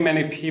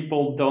Many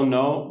people don't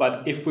know,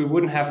 but if we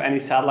wouldn't have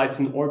any satellites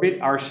in orbit,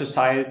 our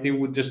society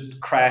would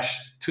just crash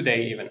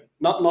today even.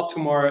 Not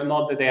tomorrow,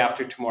 not the day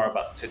after tomorrow,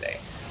 but today.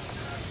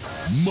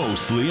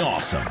 Mostly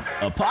Awesome,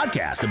 a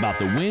podcast about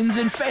the wins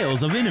and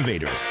fails of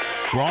innovators,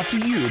 brought to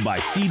you by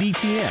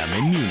CDTM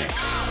in Munich.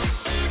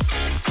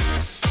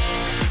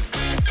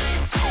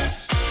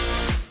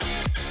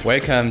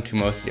 Welcome to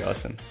Mostly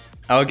Awesome.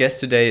 Our guest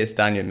today is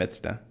Daniel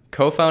Metzler,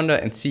 co-founder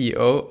and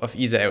CEO of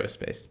ESA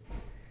Aerospace.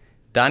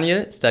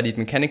 Daniel studied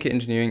mechanical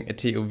engineering at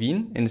TU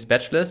Wien in his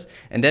bachelor's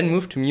and then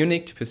moved to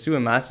Munich to pursue a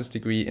master's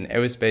degree in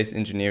aerospace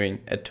engineering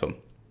at TUM.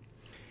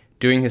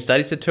 During his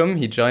studies at TUM,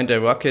 he joined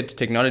a rocket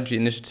technology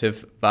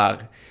initiative,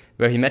 VAR,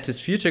 where he met his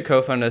future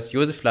co-founders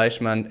Josef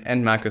Fleischmann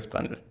and Markus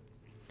Brandl.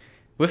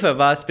 With a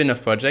VAR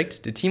spin-off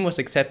project, the team was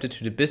accepted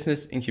to the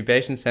Business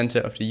Incubation Center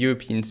of the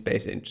European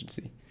Space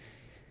Agency.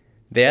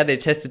 There, they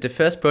tested the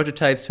first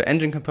prototypes for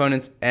engine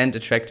components and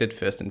attracted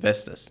first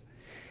investors.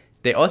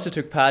 They also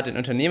took part in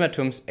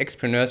Unternehmertum's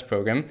Expreneurs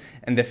program,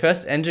 and their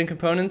first engine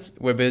components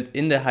were built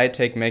in the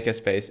high-tech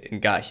makerspace in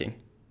Garching.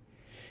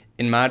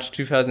 In March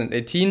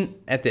 2018,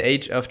 at the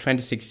age of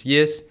 26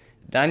 years,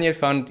 Daniel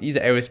founded ESA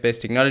Aerospace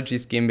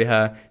Technologies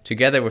GmbH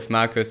together with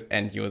Markus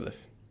and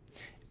Josef.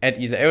 At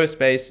ESA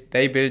Aerospace,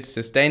 they build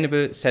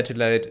sustainable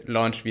satellite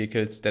launch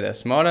vehicles that are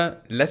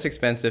smaller, less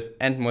expensive,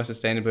 and more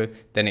sustainable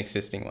than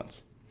existing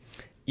ones.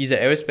 ESA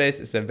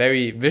Aerospace is a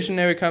very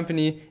visionary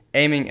company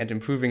aiming at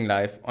improving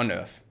life on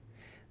Earth.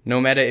 No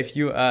matter if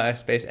you are a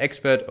space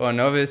expert or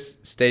novice,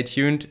 stay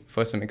tuned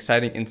for some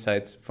exciting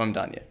insights from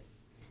Daniel.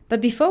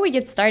 But before we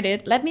get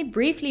started, let me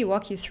briefly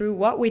walk you through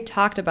what we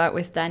talked about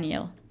with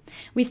Daniel.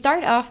 We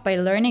start off by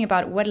learning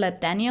about what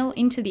led Daniel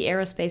into the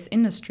aerospace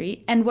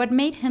industry and what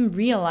made him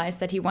realize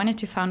that he wanted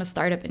to found a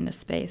startup in this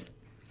space.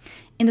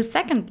 In the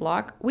second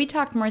block, we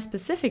talked more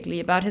specifically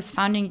about his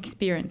founding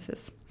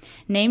experiences,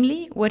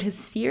 namely what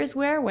his fears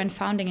were when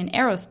founding in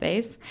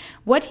aerospace,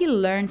 what he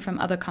learned from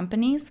other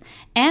companies,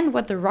 and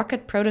what the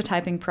rocket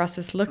prototyping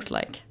process looks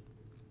like.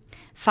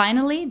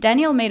 Finally,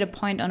 Daniel made a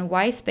point on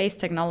why space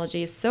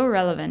technology is so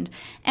relevant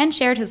and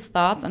shared his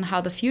thoughts on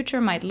how the future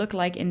might look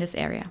like in this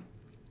area.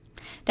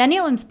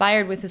 Daniel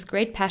inspired with his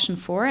great passion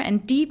for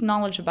and deep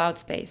knowledge about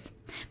space,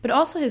 but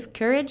also his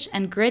courage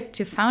and grit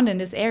to found in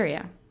this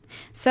area.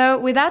 So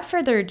without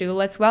further ado,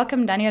 let's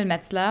welcome Daniel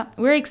Metzler.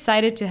 We're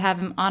excited to have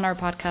him on our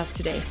podcast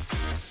today.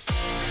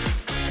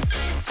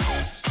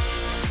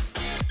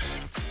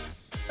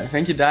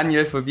 Thank you,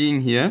 Daniel, for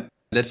being here.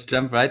 Let's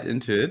jump right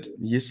into it.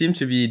 You seem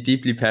to be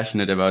deeply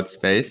passionate about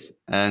space,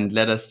 and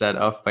let us start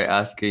off by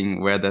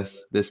asking, where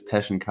does this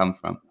passion come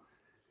from?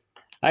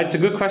 It's a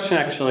good question,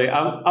 actually.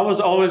 I was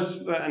always,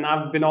 and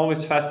I've been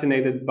always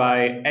fascinated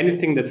by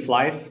anything that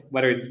flies,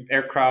 whether it's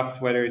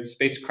aircraft, whether it's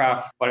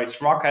spacecraft, whether it's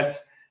rockets.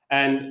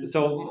 And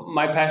so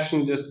my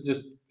passion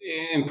just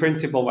in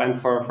principle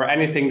went for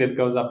anything that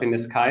goes up in the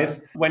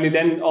skies. When you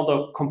then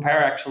although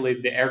compare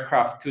actually the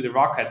aircraft to the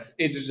rockets,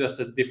 it's just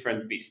a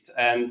different beast.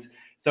 And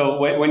so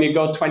when you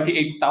go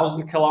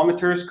 28,000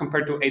 kilometers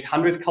compared to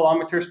 800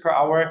 kilometers per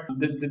hour,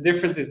 the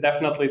difference is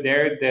definitely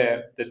there.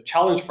 The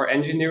challenge for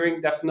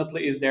engineering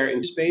definitely is there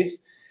in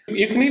space.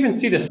 You can even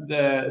see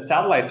the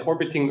satellites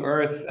orbiting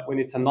Earth when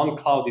it's a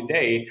non-cloudy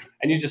day,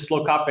 and you just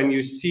look up and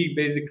you see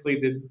basically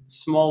the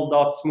small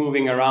dots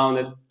moving around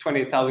at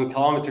 20,000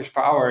 kilometers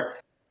per hour.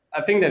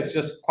 I think that's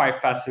just quite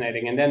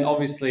fascinating. And then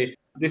obviously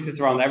this is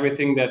around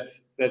everything that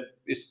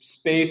is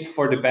space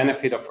for the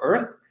benefit of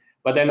Earth.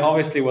 But then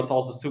obviously what's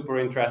also super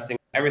interesting,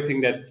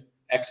 everything that's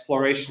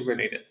exploration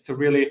related. So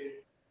really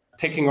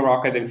taking a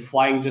rocket and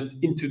flying just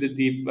into the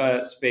deep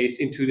space,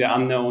 into the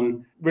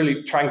unknown,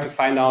 really trying to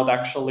find out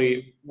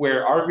actually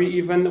where are we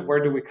even,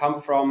 where do we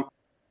come from.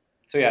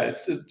 So yeah,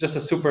 it's just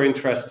a super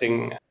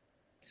interesting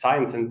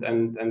science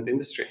and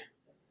industry.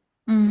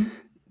 Mm.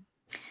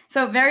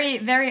 So very,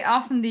 very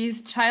often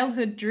these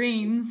childhood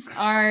dreams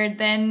are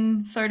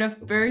then sort of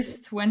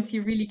burst once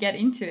you really get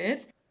into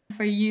it.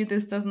 For you,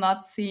 this does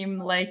not seem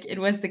like it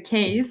was the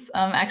case.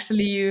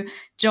 Actually, you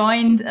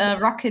joined a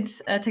rocket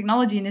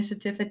technology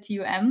initiative at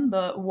TUM,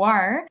 the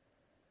VAR.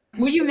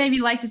 Would you maybe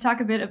like to talk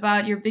a bit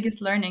about your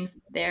biggest learnings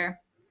there?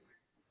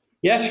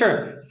 Yeah,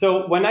 sure.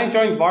 So when I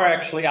joined VAR,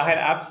 actually, I had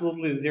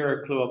absolutely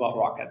zero clue about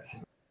rockets.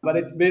 But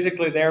it's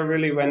basically there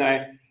really when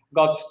I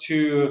got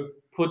to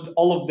put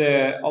all of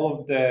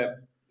the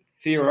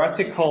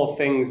theoretical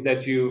things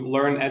that you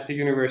learn at the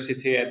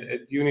university,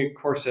 at uni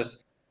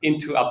courses,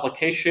 into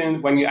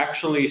application. When you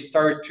actually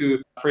start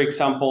to, for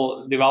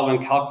example, develop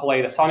and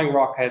calculate sonic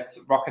rockets,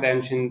 rocket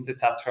engines,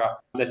 etc.,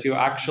 that you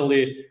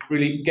actually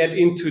really get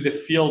into the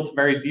field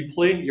very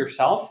deeply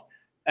yourself.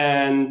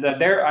 And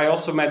there I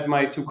also met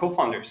my two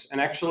co-founders.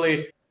 And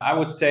actually, I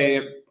would say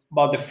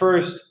about the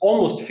first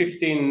almost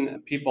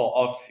 15 people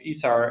of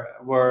ESA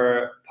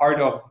were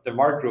part of the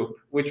VAR group,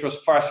 which was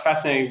for us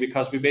fascinating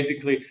because we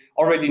basically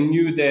already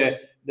knew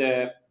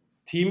the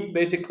team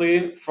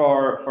basically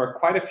for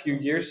quite a few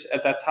years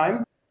at that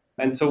time.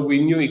 And so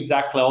we knew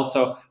exactly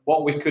also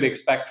what we could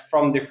expect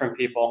from different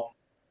people,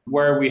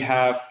 where we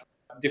have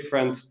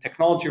different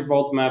technology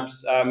roadmaps,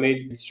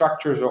 made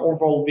structures or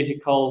overall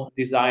vehicle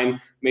design,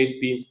 made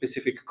be in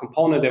specific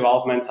component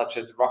development, such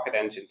as rocket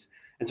engines.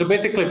 And so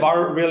basically,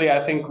 VAR really,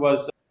 I think,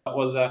 was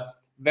a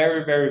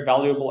very, very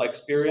valuable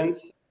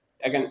experience.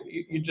 Again,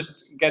 you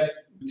just get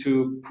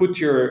to put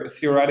your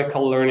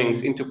theoretical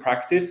learnings into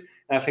practice.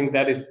 And I think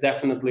that is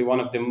definitely one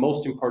of the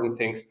most important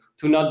things,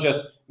 to not just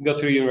go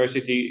to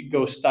university,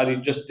 go study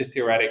just the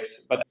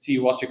theoretics, but see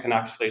what you can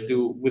actually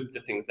do with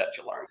the things that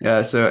you learn.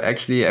 Yeah, so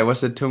actually I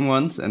was at TUM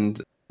once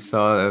and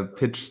saw a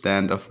pitch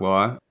stand of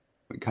VAR.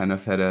 We kind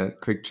of had a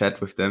quick chat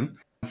with them.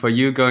 For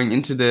you going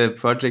into the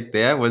project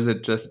there, was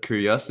it just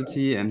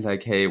curiosity and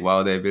like, hey,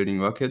 wow, they're building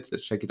rockets,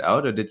 let's check it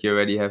out? Or did you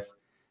already have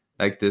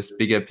like this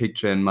bigger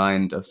picture in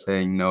mind of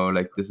saying, no,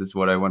 like this is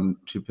what I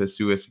want to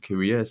pursue as a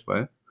career as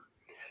well?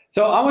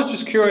 So I was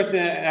just curious,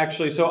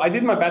 actually. So I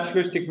did my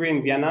bachelor's degree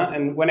in Vienna,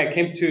 and when I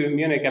came to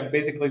Munich, I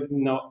basically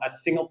didn't know a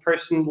single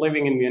person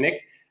living in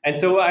Munich. And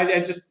so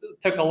I just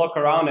took a look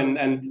around,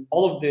 and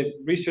all of the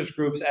research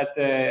groups at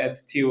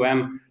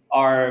TUM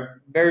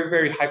are very,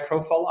 very high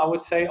profile, I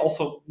would say,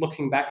 also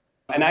looking back.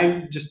 And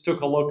I just took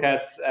a look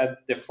at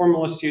the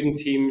Formula student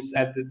teams,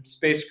 at the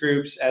space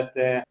groups, at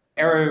the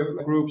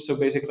aero groups, so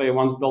basically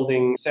ones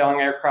building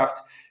sailing aircraft.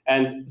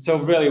 And so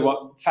really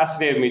what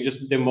fascinated me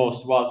just the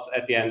most was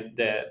at the end,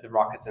 the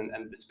rockets and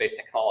the space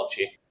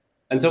technology.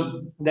 And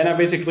so then I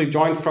basically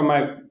joined from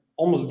my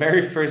almost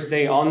very first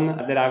day on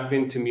that I've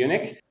been to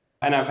Munich.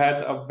 And I've had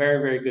a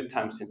very, very good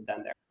time since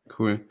then there.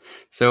 Cool.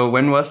 So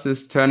when was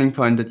this turning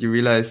point that you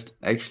realized,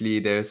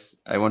 actually,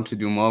 I want to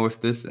do more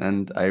with this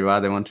and I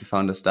rather want to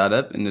found a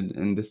startup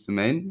in this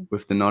domain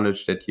with the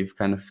knowledge that you've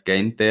kind of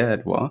gained there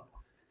at VAR?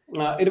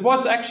 It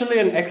was actually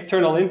an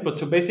external input.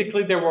 So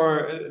basically, there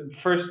were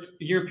first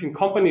European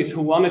companies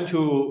who wanted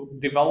to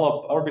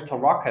develop orbital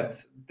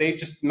rockets. They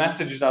just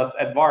messaged us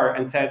at VAR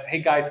and said,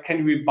 hey guys,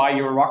 can we buy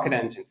your rocket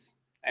engines?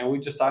 And we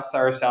just asked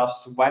ourselves,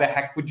 why the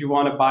heck would you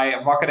want to buy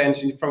a rocket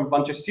engine from a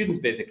bunch of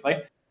students, basically?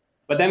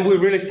 But then we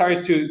really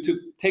started to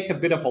take a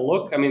bit of a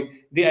look. I mean,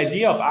 the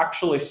idea of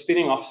actually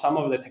spinning off some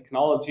of the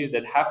technologies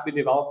that have been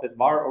developed at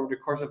VAR over the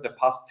course of the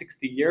past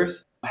 60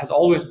 years has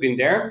always been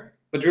there.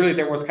 But really,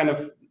 there was kind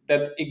of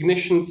that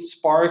ignition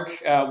spark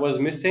was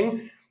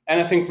missing.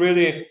 And I think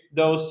really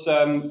those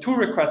two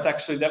requests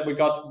actually that we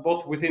got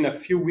both within a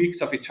few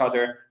weeks of each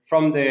other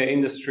from the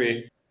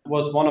industry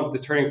was one of the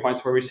turning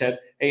points where we said,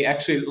 hey,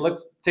 actually,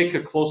 let's take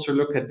a closer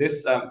look at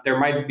this. There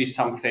might be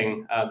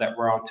something that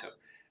we're onto.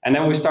 And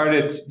then we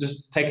started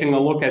just taking a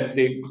look at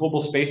the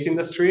global space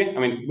industry. I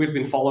mean, we've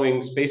been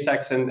following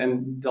SpaceX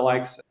and the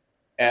likes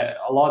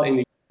a lot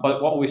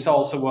but what we saw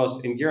also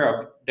was in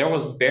Europe, there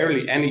was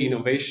barely any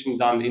innovation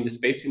done in the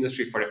space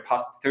industry for the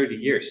past 30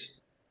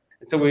 years.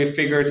 And so we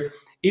figured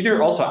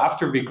either also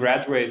after we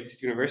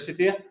graduate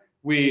university,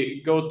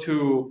 we go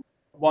to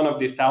one of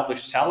the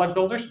established satellite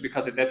builders,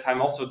 because at that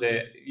time also the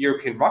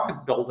European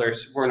rocket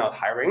builders were not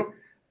hiring.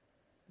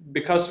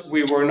 Because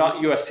we were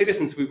not US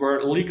citizens, we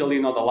were legally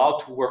not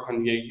allowed to work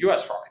on the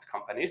US rocket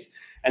companies.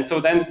 And so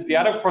then the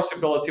other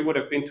possibility would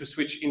have been to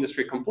switch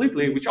industry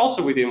completely, which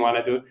also we didn't want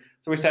to do.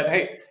 So we said,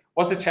 hey,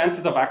 what's the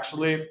chances of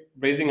actually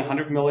raising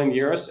 100 million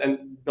euros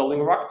and building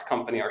a rocket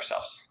company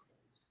ourselves?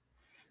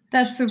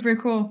 That's super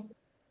cool.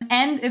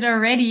 And it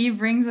already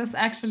brings us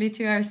actually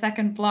to our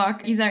second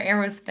block, ESA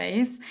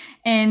Aerospace.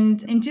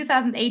 And in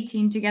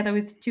 2018, together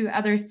with two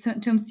other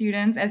TUM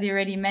students, as you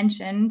already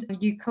mentioned,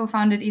 you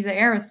co-founded ESA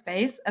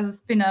Aerospace as a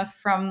spin-off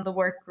from the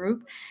work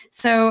group.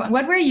 So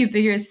what were your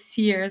biggest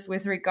fears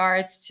with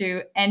regards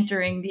to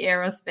entering the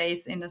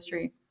aerospace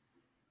industry?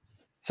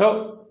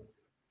 So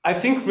I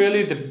think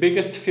really the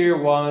biggest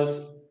fear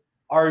was,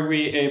 are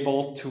we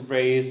able to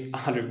raise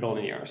 100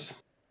 billion euros?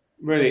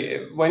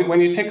 Really, when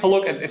you take a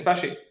look at,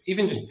 especially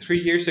even just 3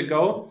 years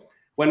ago,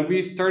 when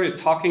we started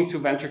talking to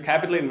venture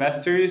capital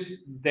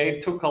investors,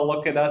 they took a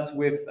look at us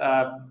with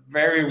a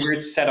very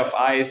weird set of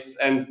eyes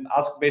and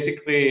asked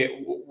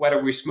basically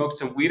whether we smoked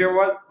some weed or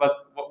what. But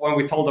when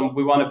we told them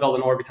we want to build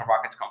an orbital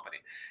rockets company,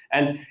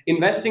 and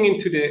investing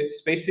into the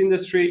space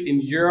industry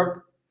in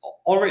Europe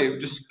already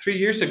just 3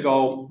 years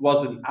ago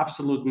was an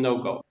absolute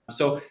no-go.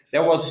 So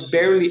there was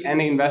barely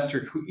any investor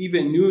who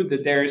even knew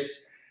that there's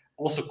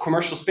also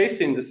commercial space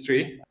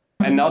industry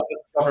and not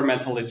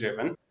governmentally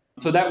driven.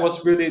 So that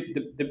was really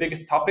the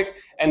biggest topic.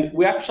 And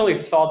we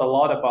actually thought a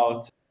lot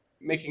about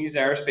making ESA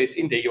Aerospace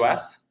in the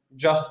US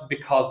just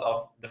because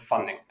of the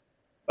funding.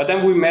 But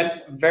then we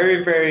met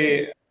very,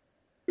 very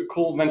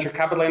cool venture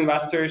capital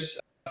investors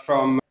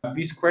from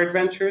V Squared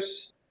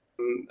Ventures,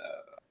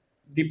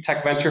 deep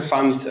tech venture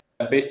fund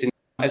based in,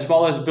 as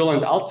well as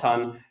Bülent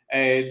Altan,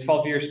 a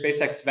 12-year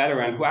SpaceX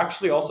veteran who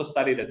actually also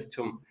studied at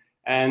TUM.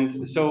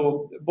 And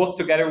so both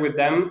together with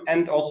them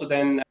and also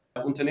then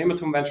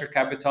Unternehmertum Venture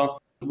Capital,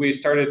 we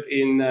started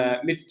in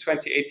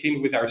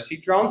mid-2018 with our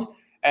seed round.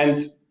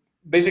 And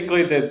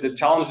basically the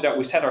challenge that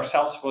we set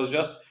ourselves was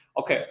just,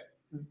 okay,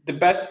 the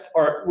best,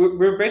 or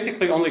we're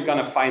basically only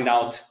going to find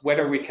out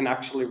whether we can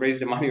actually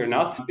raise the money or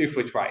not if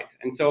we try it.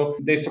 And so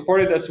they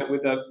supported us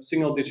with a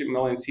single-digit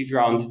million seed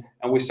round,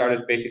 and we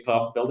started basically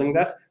off building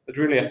that.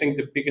 But really, I think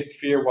the biggest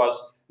fear was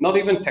not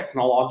even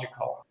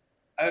technological.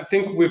 I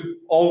think we've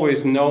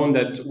always known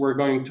that we're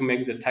going to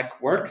make the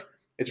tech work.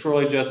 It's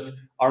really just,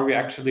 are we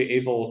actually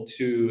able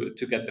to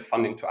get the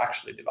funding to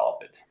actually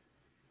develop it?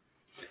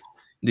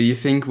 Do you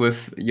think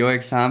with your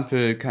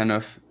example, kind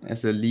of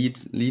as a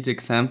lead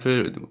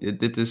example,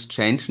 did this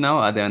change now?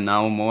 Are there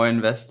now more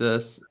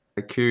investors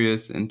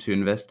curious into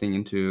investing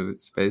into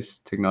space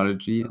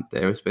technology and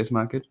the aerospace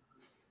market?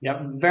 Yeah,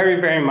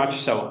 very, very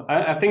much so.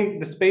 I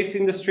think the space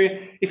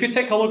industry, if you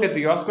take a look at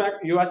the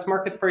US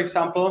market, for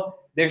example,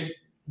 there's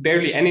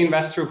barely any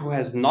investor who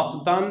has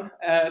not done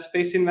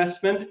space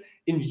investment.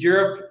 In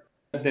Europe,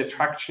 the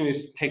traction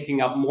is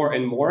taking up more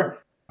and more.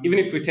 Even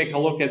if we take a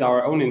look at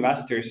our own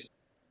investors,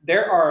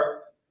 there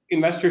are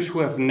investors who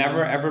have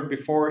never ever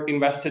before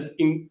invested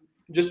in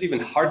just even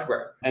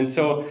hardware. And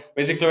so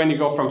basically when you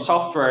go from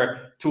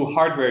software to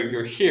hardware,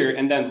 you're here,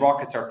 and then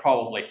rockets are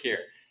probably here.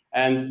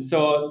 And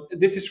so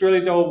this is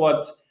really though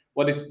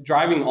what is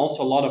driving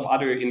also a lot of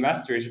other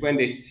investors when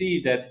they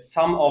see that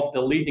some of the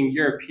leading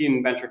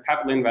European venture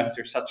capital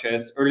investors, such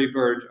as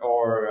Earlybird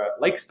or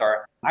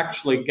Lakestar,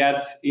 actually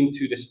get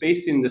into the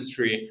space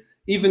industry,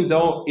 even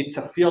though it's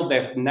a field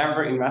they've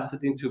never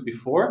invested into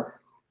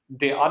before.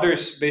 The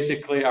others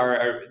basically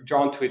are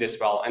drawn to it as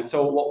well. And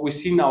so what we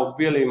see now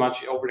really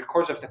much over the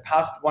course of the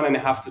past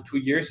 1.5 to 2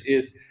 years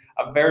is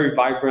a very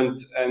vibrant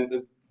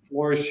and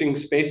flourishing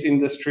space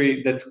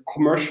industry that's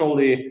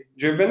commercially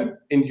driven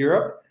in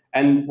Europe,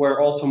 and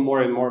where also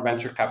more and more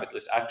venture capital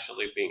is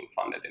actually being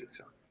funded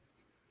into.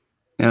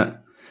 Yeah.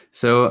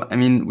 So, I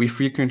mean, we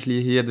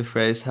frequently hear the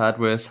phrase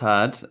hardware is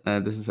hard.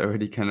 This is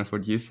already kind of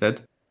what you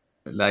said.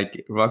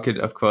 Like rocket,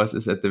 of course,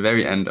 is at the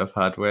very end of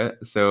hardware.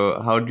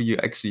 So how do you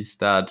actually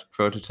start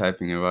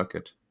prototyping a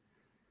rocket?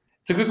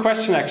 It's a good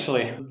question,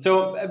 actually.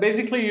 So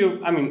basically,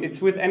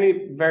 it's with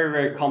any very,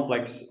 very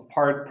complex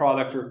part,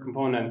 product, or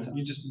component.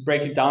 You just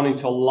break it down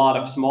into a lot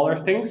of smaller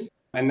things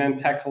and then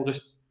tackle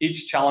just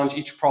each challenge,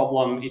 each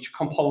problem, each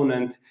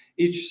component,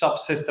 each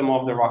subsystem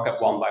of the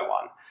rocket one by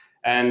one.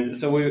 And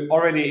so we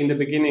already in the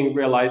beginning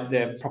realized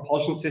the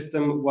propulsion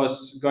system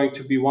was going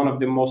to be one of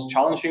the most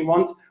challenging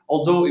ones,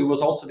 although it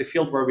was also the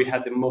field where we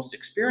had the most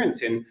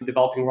experience in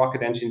developing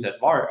rocket engines at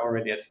VAR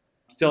already.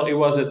 Still, it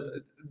was a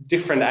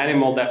different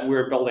animal that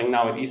we're building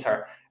now at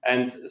ESAR.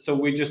 And so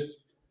we just,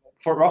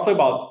 for roughly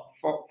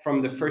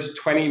from the first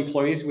 20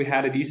 employees we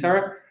had at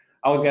ESAR,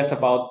 I would guess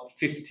about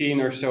 15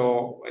 or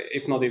so,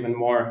 if not even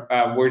more,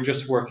 were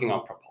just working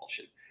on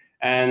propulsion.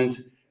 And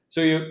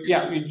so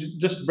you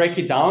just break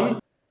it down.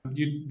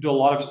 You do a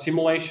lot of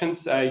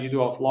simulations, you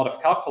do a lot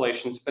of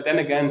calculations, but then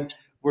again,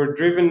 we're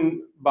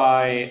driven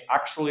by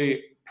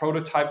actually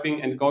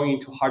prototyping and going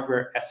into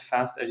hardware as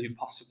fast as you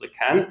possibly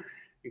can.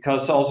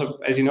 Because also,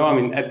 as you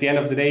know, at the end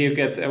of the day, you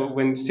get,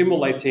 when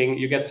simulating,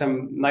 you get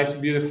some nice,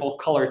 beautiful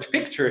colored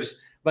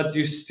pictures, but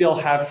you still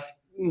have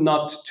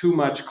not too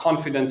much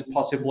confidence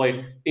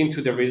possibly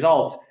into the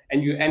results.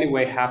 And you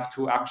anyway have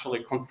to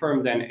actually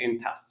confirm them in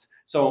tests.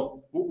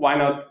 So why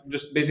not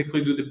just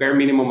basically do the bare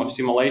minimum of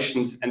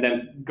simulations and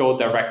then go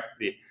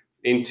directly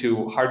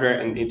into hardware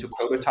and into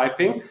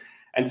prototyping?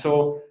 And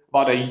so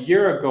about a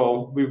year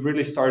ago, we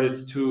really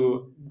started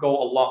to go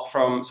a lot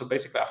from, so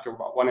basically after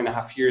about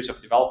 1.5 years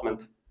of development,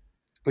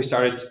 we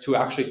started to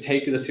actually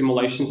take the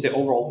simulations, the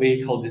overall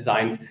vehicle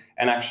designs,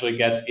 and actually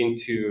get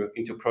into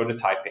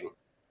prototyping.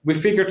 We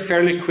figured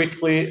fairly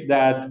quickly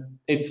that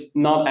it's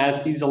not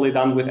as easily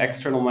done with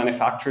external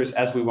manufacturers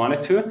as we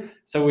wanted to.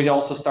 So we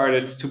also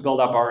started to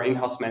build up our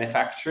in-house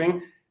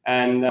manufacturing.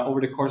 And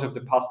over the course of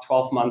the past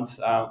 12 months,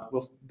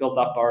 we've built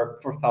up our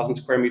 4,000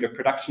 square meter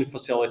production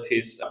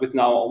facilities with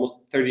now almost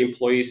 30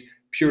 employees,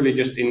 purely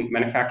just in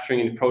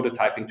manufacturing and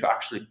prototyping to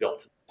actually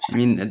build.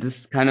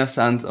 This kind of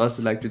sounds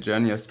also like the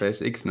journey of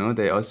SpaceX, no?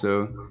 They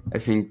also, I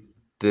think,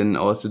 then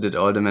also did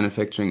all the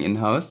manufacturing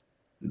in-house.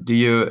 Do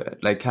you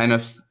kind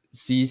of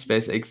see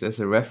SpaceX as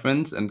a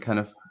reference and kind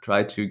of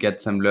try to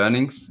get some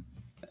learnings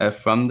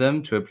from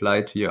them to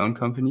apply to your own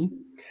company?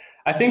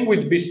 I think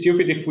we'd be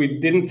stupid if we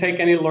didn't take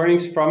any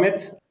learnings from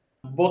it,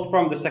 both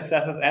from the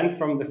successes and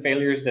from the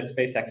failures that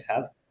SpaceX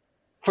had.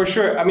 For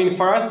sure.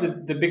 For us,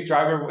 the big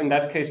driver in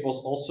that case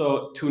was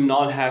also to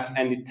not have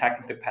any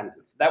tech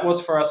dependence. That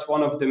was for us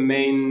one of the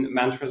main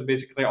mantras,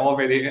 basically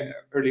already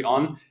early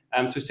on,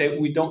 to say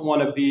we don't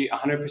want to be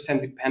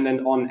 100%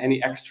 dependent on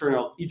any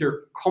external,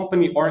 either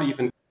company or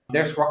even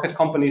there's rocket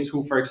companies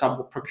who, for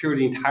example, procure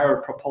the entire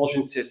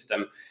propulsion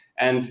system.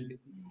 And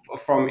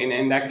from,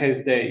 in that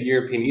case, the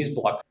European East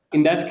Bloc.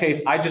 In that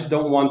case, I just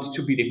don't want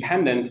to be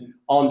dependent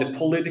on the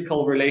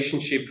political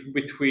relationship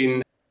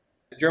between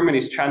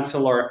Germany's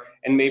chancellor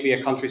and maybe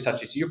a country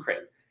such as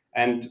Ukraine.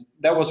 And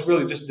that was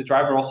really just the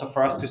driver also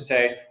for us to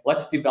say,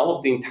 let's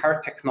develop the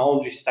entire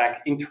technology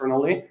stack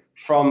internally,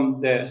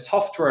 from the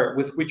software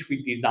with which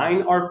we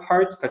design our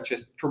parts, such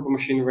as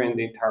turbomachinery and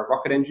the entire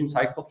rocket engine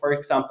cycle, for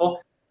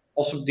example,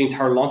 also the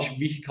entire launch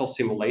vehicle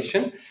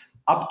simulation,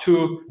 up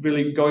to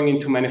really going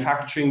into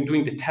manufacturing,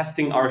 doing the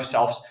testing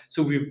ourselves.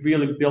 So we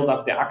really build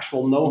up the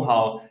actual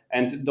know-how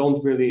and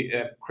don't really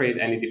create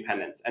any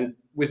dependence. And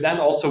with that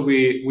also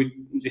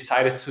we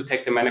decided to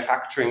take the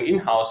manufacturing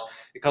in-house,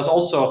 because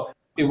also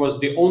it was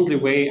the only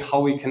way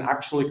how we can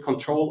actually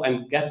control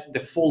and get the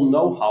full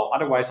know-how.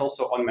 Otherwise,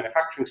 also on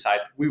manufacturing side,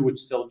 we would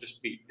still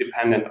just be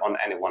dependent on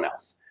anyone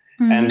else.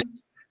 And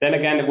then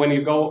again, when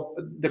you go,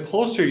 the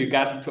closer you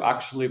get to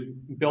actually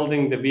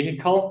building the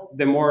vehicle,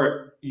 the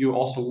more you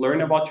also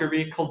learn about your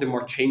vehicle, the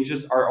more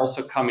changes are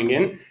also coming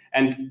in.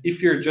 And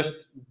if you're just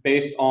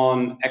based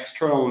on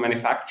external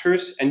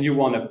manufacturers and you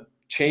want to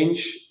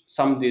change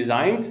some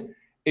designs,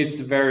 it's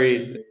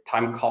very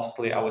time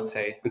costly, I would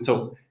say. And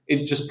so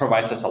it just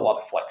provides us a lot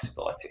of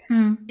flexibility.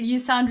 You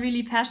sound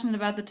really passionate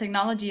about the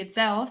technology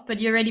itself, but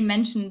you already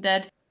mentioned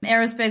that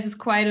aerospace is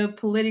quite a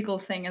political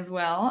thing as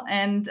well.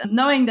 And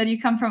knowing that you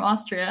come from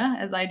Austria,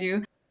 as I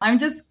do, I'm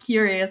just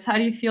curious, how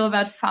do you feel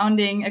about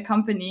founding a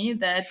company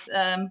that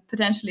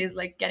potentially is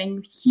like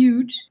getting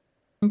huge,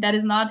 that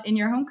is not in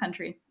your home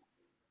country?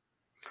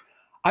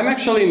 I'm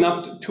actually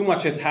not too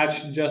much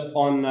attached just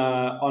on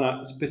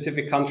a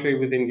specific country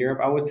within Europe,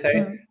 I would say.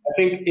 I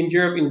think in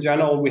Europe in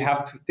general, we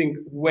have to think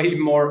way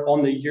more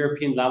on the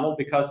European level,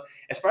 because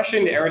especially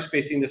in the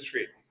aerospace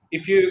industry,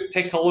 if you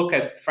take a look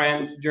at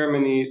France,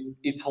 Germany,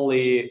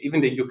 Italy,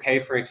 even the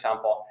UK, for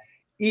example,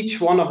 each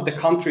one of the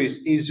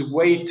countries is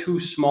way too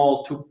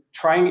small to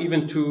trying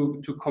even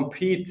to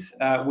compete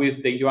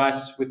with the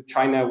US, with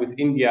China, with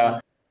India.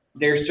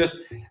 There's just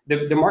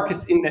the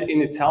markets in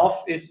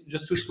itself is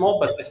just too small,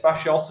 but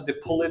especially also the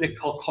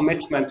political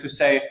commitment to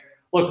say,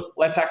 look,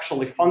 let's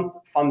actually fund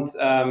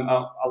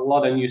a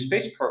lot of new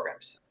space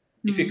programs.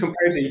 If you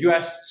compare the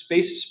US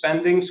space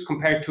spendings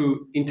compared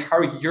to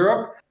entire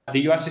Europe, the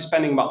US is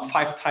spending about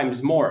 5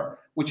 times more,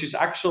 which is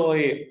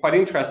actually quite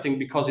interesting,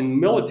 because in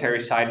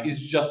military side is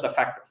just a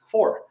factor of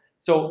 4.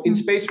 So in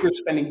space, we're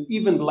spending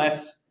even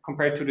less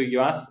compared to the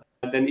US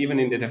than even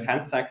in the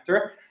defense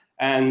sector.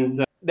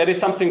 And that is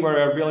something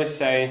where I really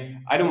say,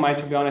 I don't mind,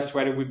 to be honest,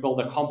 whether we build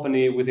a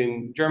company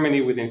within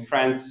Germany, within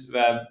France,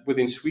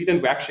 within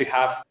Sweden. We actually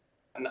have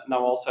now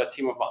also a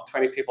team of about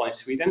 20 people in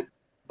Sweden.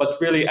 But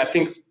really, I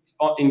think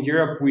in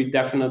Europe, we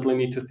definitely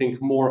need to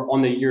think more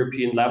on a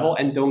European level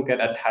and don't get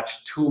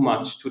attached too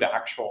much to the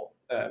actual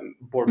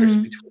borders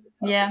between the countries.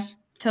 Yeah,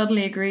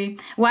 totally agree.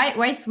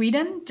 Why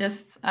Sweden?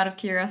 Just out of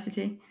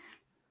curiosity.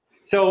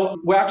 So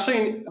we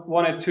actually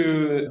wanted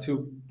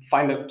to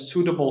find a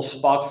suitable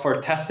spot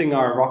for testing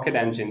our rocket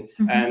engines.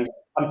 And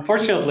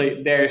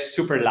unfortunately, they're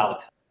super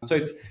loud. So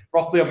it's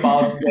roughly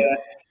about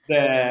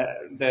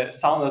the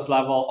soundness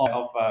level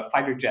of a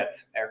fighter jet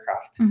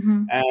aircraft.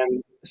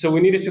 And so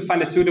we needed to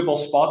find a suitable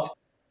spot.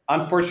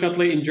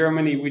 Unfortunately, in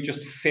Germany, we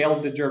just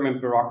failed the German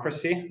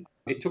bureaucracy.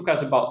 It took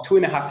us about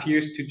 2.5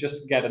 years to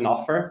just get an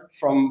offer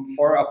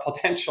for a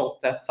potential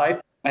test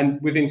site.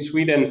 And within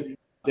Sweden,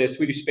 the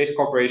Swedish Space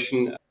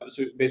Corporation,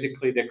 so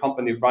basically the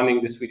company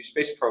running the Swedish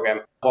space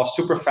program, was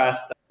super fast.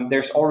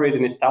 There's already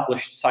an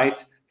established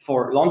site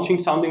for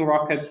launching sounding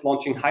rockets,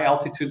 launching high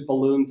altitude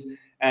balloons.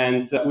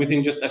 And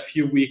within just a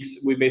few weeks,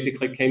 we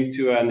basically came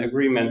to an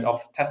agreement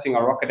of testing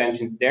our rocket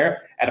engines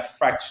there at a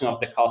fraction of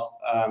the cost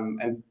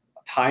and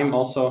time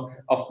also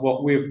of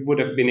what we would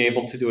have been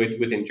able to do it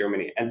within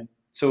Germany. And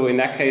so in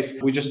that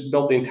case, we just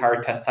built the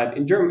entire test site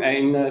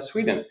in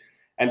Sweden.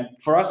 And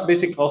for us,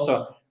 basically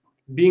also,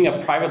 being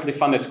a privately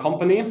funded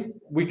company,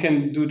 we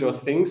can do those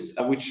things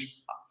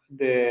which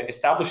the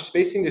established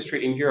space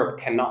industry in Europe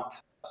cannot.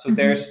 So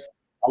there's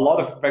a lot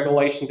of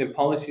regulations and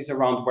policies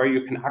around where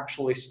you can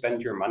actually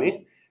spend your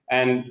money.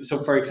 And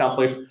so, for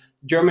example, if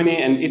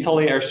Germany and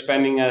Italy are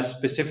spending a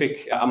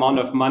specific amount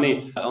of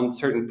money on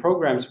certain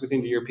programs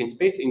within the European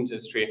space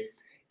industry,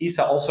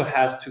 ESA also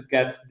has to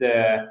get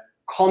the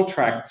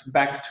contracts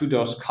back to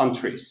those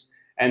countries.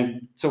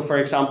 And so, for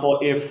example,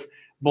 if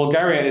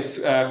Bulgaria is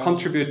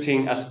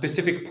contributing a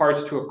specific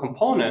part to a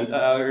component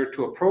or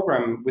to a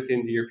program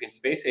within the European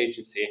Space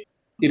Agency,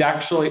 it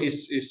actually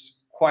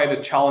is quite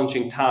a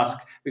challenging task,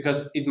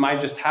 because it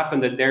might just happen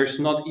that there's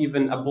not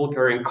even a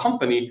Bulgarian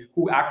company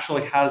who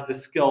actually has the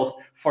skills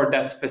for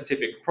that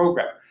specific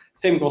program.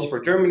 Same goes for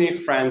Germany,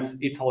 France,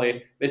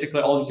 Italy,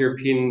 basically all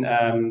European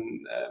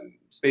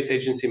Space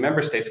Agency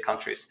member states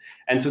countries.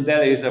 And so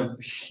that is a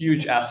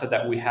huge asset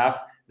that we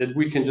have, that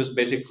we can just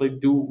basically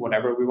do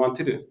whatever we want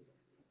to do.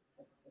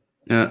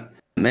 Yeah,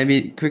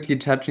 maybe quickly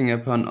touching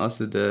upon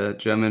also the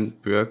German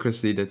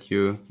bureaucracy that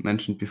you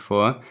mentioned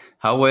before.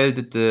 How well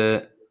did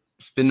the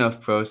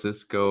spin-off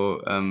process go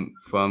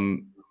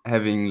from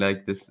having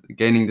like this,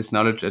 gaining this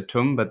knowledge at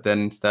TUM, but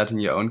then starting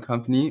your own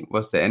company?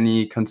 Was there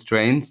any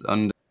constraints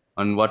on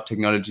what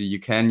technology you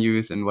can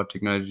use and what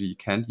technology you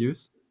can't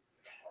use?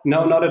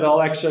 No, not at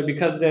all, actually,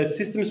 because the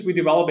systems we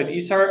develop at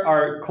ESA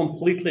are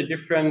completely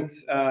different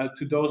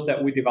to those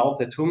that we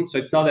developed at TUM. So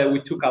it's not that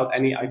we took out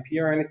any IP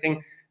or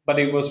anything, but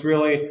it was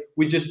really,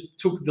 we just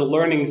took the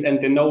learnings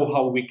and the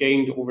know-how we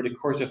gained over the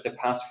course of the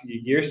past few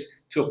years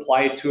to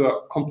apply it to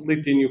a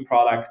completely new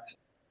product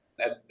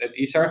at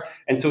ESA.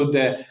 And so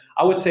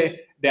I would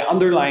say the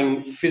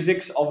underlying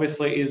physics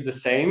obviously is the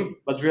same,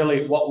 but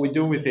really what we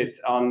do with it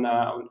on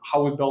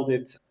how we build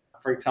it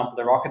for example,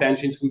 the rocket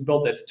engines we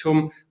built at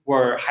TUM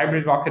were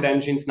hybrid rocket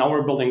engines. Now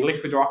we're building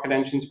liquid rocket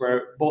engines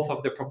where both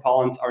of the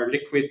propellants are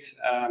liquid,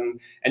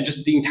 and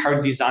just the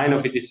entire design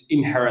of it is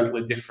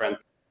inherently different.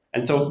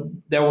 And so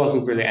there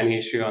wasn't really any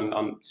issue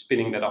on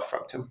spinning that off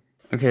from TUM.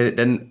 Okay,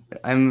 then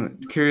I'm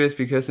curious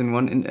because in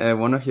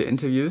one of your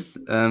interviews,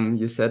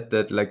 you said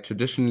that like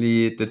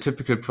traditionally the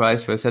typical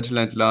price for a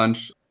satellite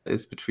launch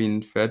is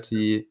between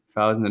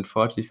 30,000 and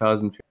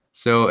 40,000.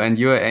 So, and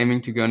you are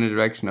aiming to go in the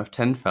direction of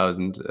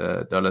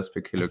 $10,000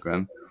 per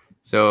kilogram.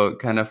 So,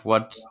 kind of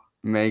what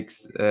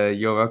makes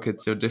your rocket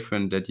so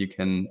different that you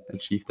can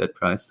achieve that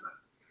price?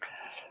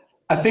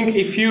 I think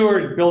if you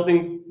are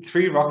building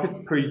 3 rockets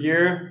per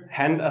year,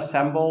 hand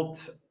assembled,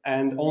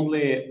 and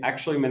only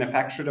actually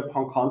manufactured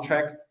upon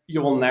contract,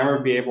 you will never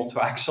be able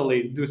to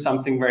actually do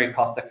something very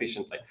cost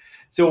efficiently.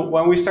 So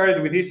when we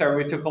started with ESAR,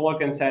 we took a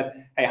look and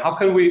said, hey, how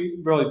can we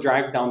really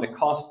drive down the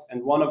cost?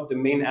 And one of the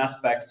main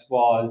aspects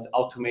was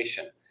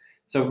automation.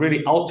 So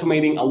really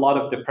automating a lot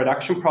of the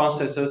production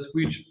processes,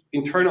 which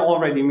in turn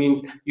already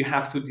means you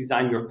have to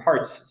design your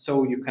parts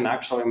so you can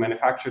actually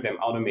manufacture them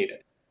automated.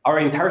 Our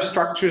entire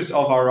structures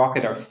of our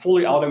rocket are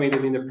fully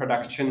automated in the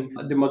production.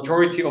 The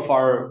majority of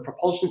our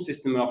propulsion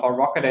system of our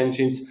rocket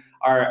engines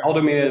are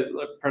automated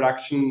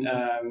production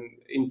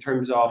in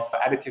terms of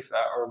additive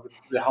or with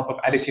the help of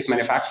additive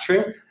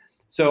manufacturing.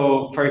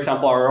 So, for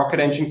example, our rocket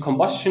engine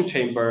combustion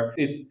chamber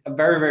is a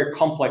very, very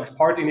complex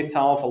part in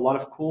itself, a lot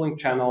of cooling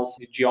channels.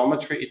 The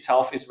geometry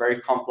itself is very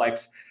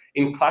complex.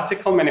 In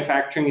classical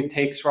manufacturing, it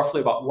takes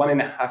roughly about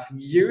 1.5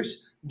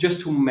 years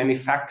just to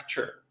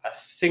manufacture a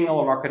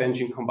single rocket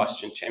engine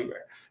combustion chamber.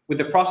 With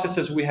the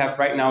processes we have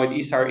right now at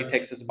ESAR, it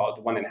takes us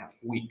about 1.5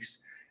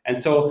 weeks.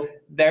 And so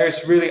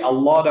there's really a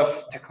lot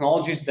of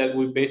technologies that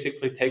we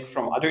basically take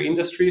from other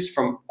industries,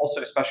 from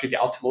also especially the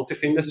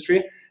automotive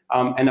industry,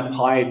 and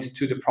apply it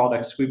to the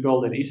products we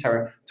build at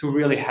ESAR to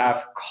really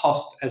have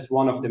cost as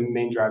one of the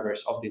main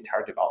drivers of the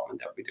entire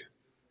development that we do.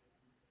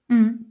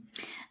 Mm.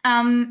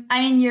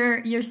 I mean,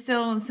 you're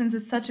still, since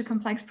it's such a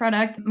complex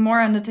product, more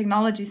on the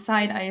technology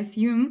side, I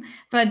assume.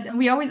 But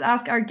we always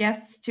ask our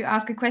guests to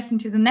ask a question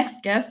to the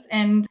next guest.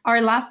 And our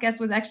last guest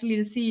was actually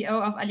the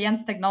CEO of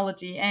Allianz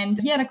Technology. And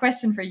he had a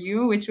question for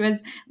you, which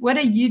was, what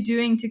are you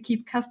doing to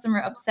keep customer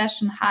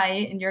obsession high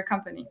in your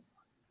company?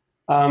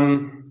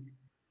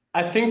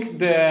 I think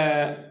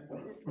the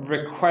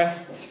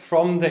requests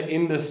from the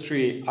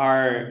industry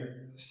are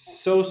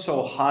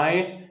so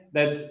high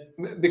that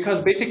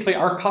because basically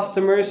our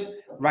customers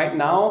right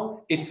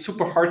now, it's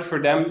super hard for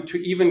them to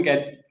even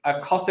get a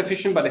cost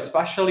efficient, but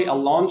especially a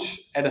launch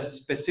at a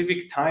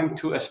specific time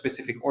to a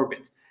specific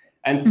orbit.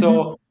 And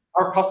so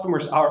our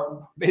customers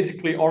are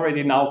basically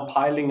already now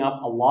piling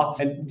up a lot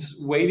and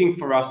just waiting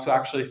for us to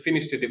actually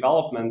finish the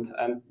development.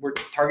 And we're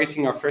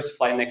targeting our first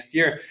flight next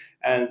year.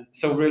 And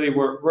so really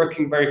we're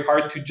working very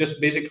hard to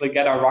just basically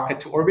get our rocket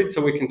to orbit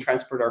so we can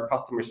transport our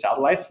customer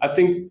satellites. I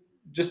think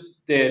just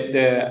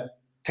the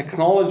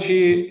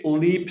technology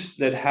leaps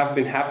that have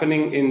been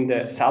happening in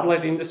the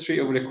satellite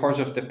industry over the course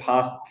of the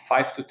past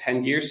 5 to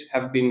 10 years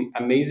have been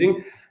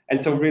amazing.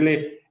 And so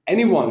really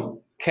anyone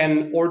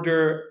can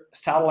order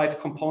satellite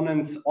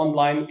components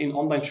online in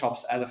online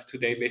shops as of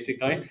today,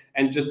 basically,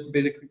 and just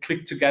basically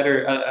click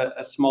together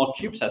a small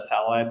CubeSat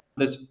satellite,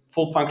 this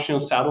full functional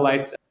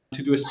satellite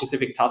to do a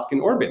specific task in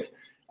orbit.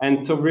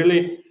 And so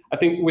really, I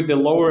think with the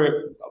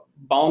lower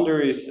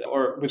boundaries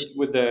or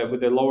with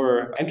the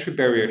lower entry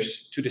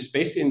barriers to the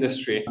space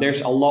industry,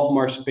 there's a lot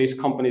more space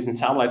companies and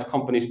satellite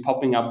companies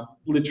popping up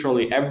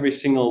literally every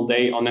single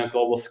day on a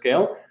global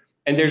scale,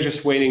 and they're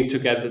just waiting to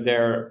get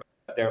their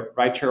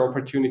rideshare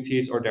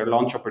opportunities or their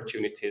launch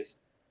opportunities.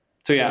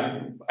 So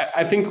yeah,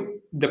 I think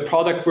the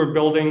product we're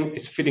building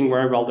is fitting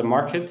very well the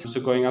market. So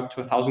going up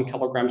to 1,000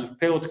 kilograms of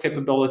payload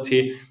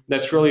capability,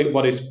 that's really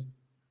what is,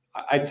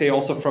 I'd say,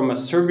 also from a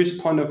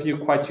service point of view,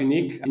 quite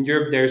unique. In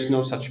Europe, there's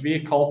no such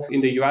vehicle. In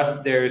the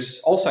US,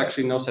 there's also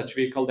actually no such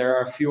vehicle. There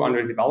are a few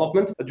under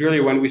development. But really,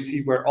 when we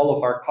see where all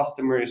of our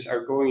customers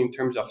are going in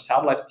terms of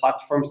satellite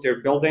platforms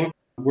they're building,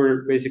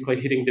 we're basically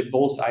hitting the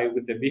bullseye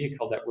with the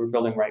vehicle that we're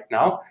building right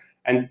now.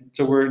 And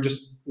so we're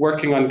just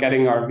working on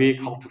getting our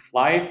vehicle to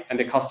fly, and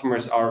the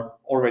customers are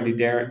already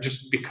there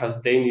just because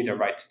they need a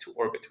right to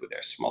orbit with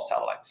their small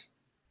satellites.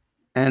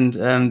 And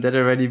that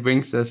already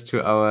brings us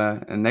to our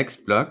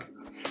next block.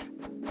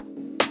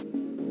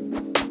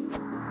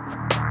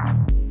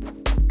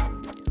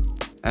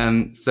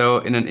 So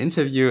in an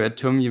interview at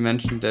TUM, you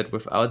mentioned that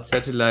without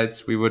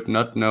satellites, we would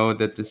not know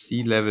that the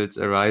sea levels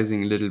are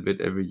rising a little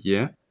bit every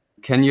year.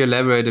 Can you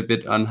elaborate a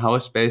bit on how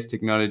space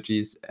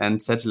technologies and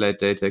satellite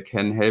data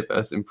can help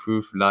us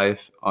improve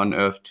life on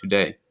Earth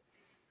today?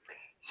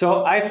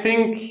 So I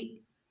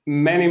think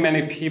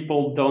many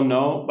people don't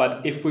know,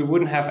 but if we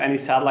wouldn't have any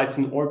satellites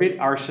in orbit,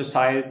 our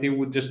society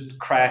would just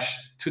crash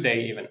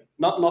today even.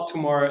 Not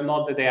tomorrow,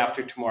 not the day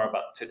after tomorrow,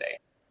 but today.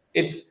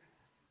 It's,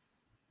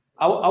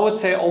 I would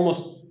say,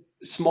 almost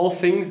small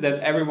things that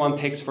everyone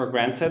takes for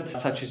granted,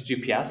 such as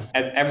GPS.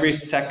 At every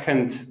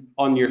second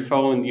on your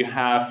phone, you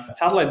have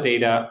satellite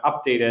data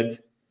updated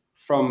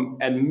from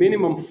a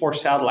minimum 4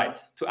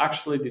 satellites to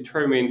actually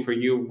determine for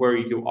you where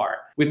you are.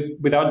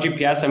 Without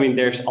GPS, I mean,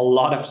 there's a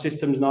lot of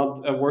systems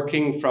not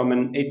working, from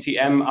an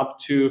ATM up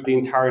to the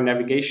entire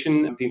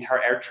navigation, the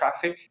entire air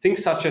traffic.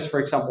 Things such as, for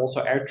example,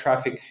 also air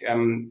traffic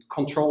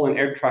control and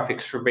air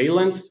traffic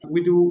surveillance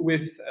we do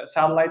with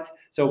satellites.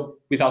 So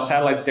without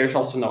satellites, there's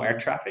also no air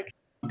traffic.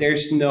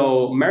 There's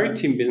no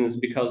maritime business,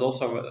 because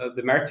also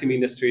the maritime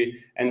industry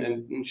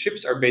and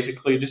ships are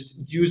basically just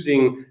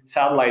using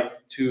satellites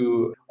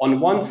to,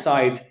 on one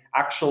side,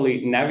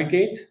 actually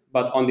navigate,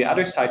 but on the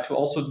other side, to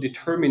also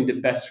determine the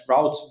best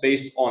routes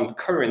based on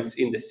currents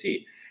in the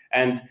sea.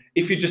 And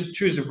if you just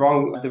choose the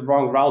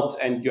wrong route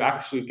and you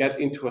actually get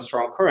into a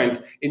strong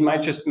current, it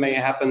may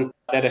happen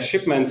that a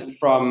shipment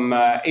from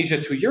Asia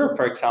to Europe,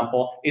 for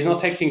example, is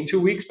not taking 2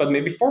 weeks, but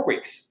maybe 4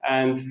 weeks.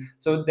 And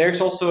so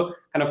there's also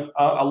kind of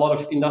a lot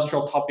of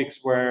industrial topics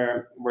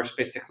where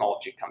space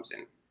technology comes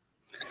in.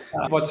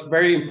 What's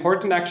very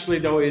important actually,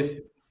 though, is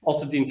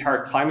also the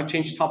entire climate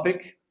change topic.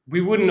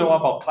 We wouldn't know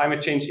about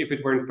climate change if it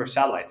weren't for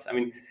satellites. I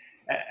mean,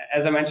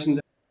 as I mentioned,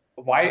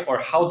 why or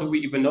how do we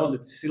even know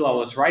that sea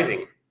level is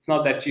rising? It's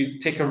not that you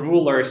take a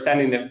ruler, stand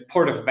in the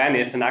port of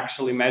Venice and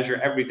actually measure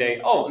every day,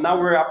 oh, now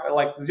we're up at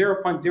like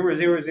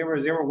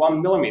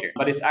 0.00001 millimeter.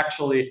 But it's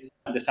actually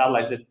the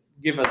satellites that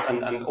give us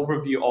an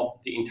overview of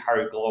the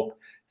entire globe.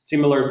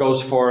 Similar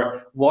goes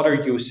for water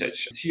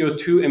usage,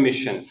 CO2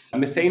 emissions,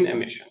 methane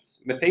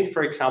emissions. Methane,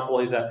 for example,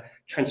 is a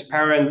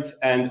transparent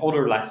and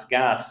odorless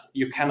gas.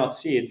 You cannot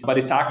see it, but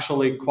it's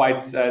actually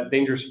quite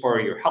dangerous for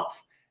your health.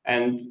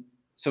 And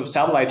so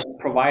satellites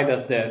provide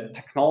us the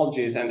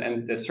technologies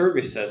and the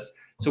services,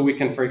 so we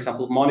can, for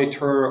example,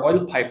 monitor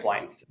oil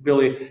pipelines,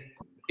 really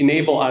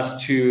enable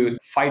us to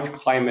fight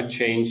climate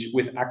change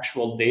with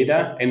actual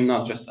data and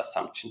not just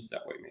assumptions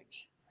that we make.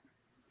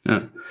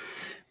 Yeah.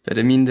 But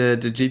I mean, the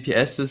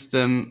GPS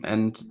system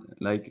and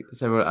like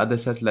several other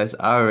satellites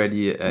are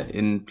already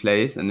in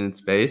place and in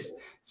space.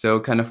 So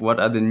kind of what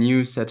are the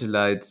new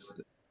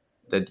satellites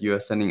that you are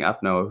sending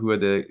up now? Who are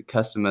the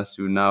customers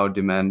who now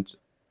demand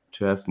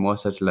to have more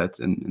satellites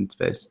in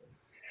space?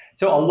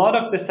 So a lot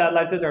of the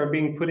satellites that are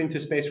being put into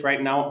space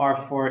right now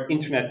are for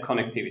internet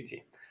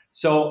connectivity.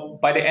 So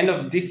by the end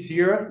of this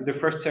year, the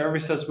first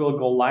services will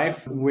go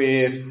live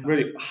with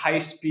really high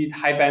speed,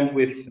 high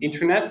bandwidth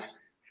internet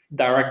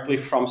directly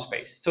from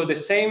space. So the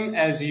same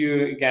as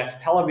you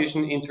get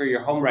television into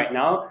your home right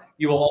now,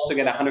 you will also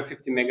get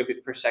 150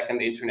 megabit per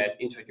second internet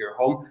into your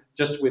home,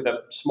 just with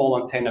a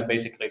small antenna,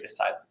 basically the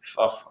size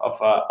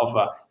of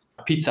a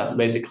pizza,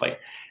 basically.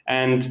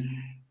 And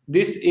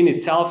this in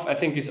itself, I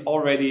think, is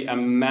already a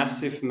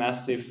massive,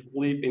 massive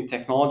leap in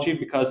technology,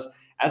 because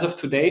as of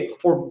today,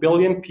 4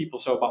 billion people,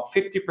 so about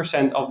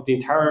 50% of the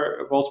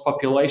entire world's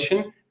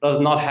population, does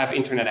not have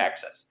internet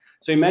access.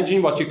 So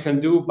imagine what you can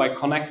do by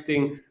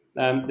connecting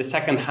the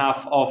second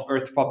half of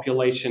Earth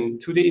population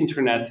to the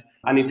internet,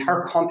 an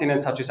entire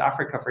continent such as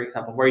Africa, for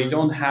example, where you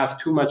don't have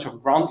too much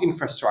of ground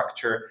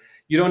infrastructure.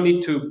 You don't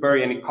need to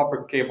bury any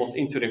copper cables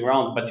into the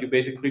ground, but you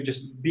basically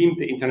just beam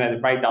the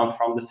internet right down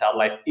from the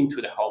satellite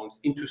into the homes,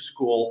 into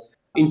schools,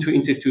 into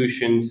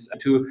institutions,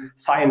 to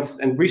science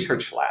and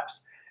research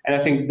labs. And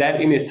I think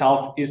that in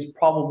itself is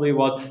probably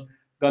what's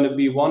going to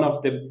be one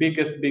of the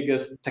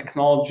biggest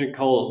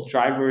technological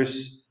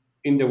drivers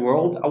in the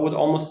world, I would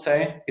almost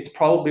say. It's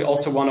probably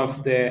also one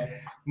of the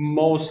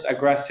most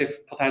aggressive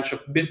potential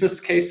business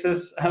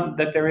cases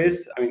that there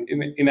is. I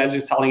mean,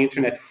 imagine selling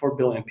internet to 4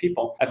 billion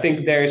people. I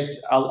think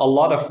there's a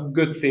lot of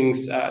good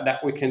things that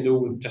we can do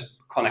with just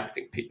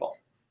connecting people.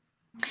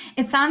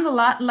 It sounds a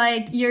lot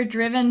like you're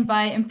driven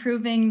by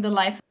improving the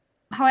life.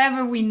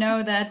 However, we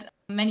know that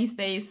many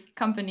space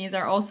companies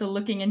are also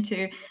looking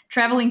into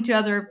traveling to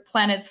other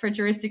planets for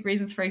touristic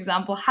reasons, for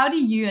example. How do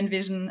you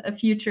envision a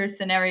future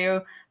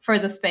scenario for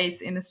the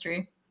space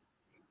industry?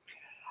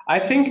 I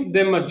think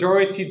the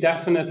majority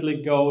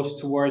definitely goes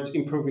towards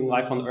improving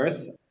life on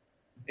Earth.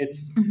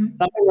 It's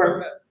something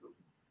where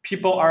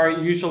people are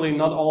usually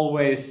not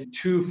always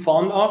too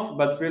fond of,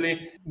 but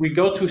really we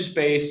go to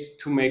space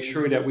to make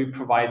sure that we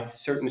provide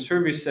certain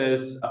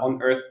services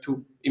on Earth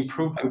to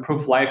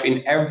improve life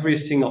in every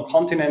single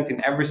continent,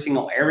 in every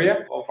single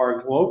area of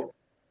our globe.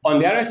 On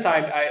the other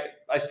side,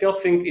 I still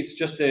think it's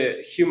just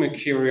a human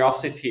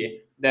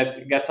curiosity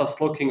that gets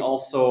us looking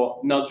also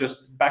not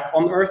just back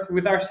on Earth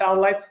with our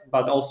satellites,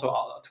 but also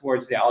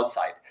towards the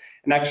outside,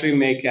 and actually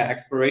make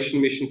exploration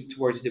missions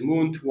towards the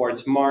moon,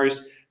 towards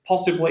Mars,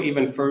 possibly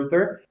even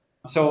further.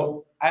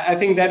 So I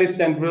think that is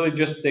then really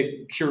just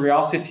the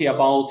curiosity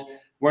about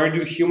where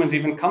do humans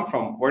even come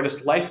from? Where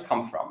does life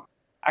come from?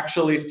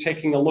 Actually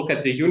taking a look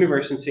at the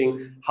universe and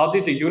seeing how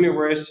did the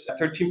universe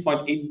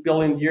 13.8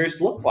 billion years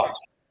look like?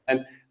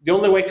 And the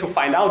only way to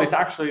find out is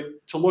actually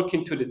to look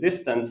into the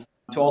distance,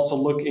 to also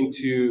look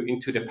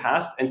into the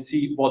past and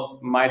see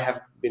what might have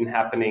been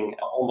happening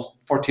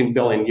almost 14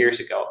 billion years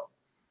ago.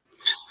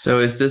 So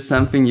is this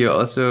something you're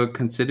also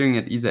considering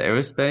at ESA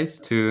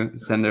Aerospace, to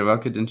send a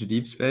rocket into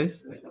deep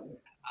space?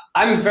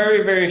 I'm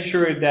very, very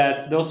sure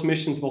that those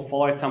missions will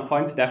follow at some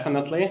point,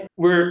 definitely.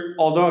 We're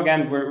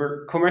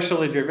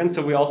commercially driven,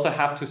 so we also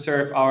have to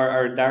serve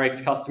our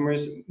direct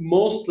customers,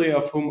 mostly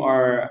of whom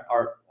are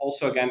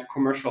also, again,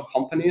 commercial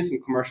companies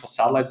and commercial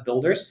satellite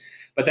builders.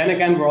 But then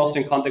again, we're also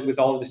in contact with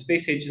all of the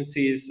space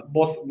agencies,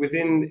 both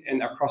within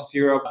and across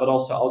Europe, but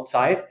also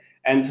outside.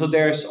 And so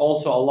there's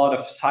also a lot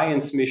of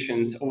science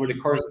missions over the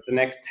course of the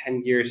next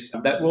 10 years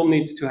that will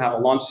need to have a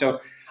launch. So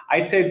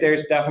I'd say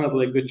there's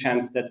definitely a good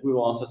chance that we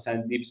will also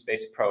send deep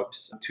space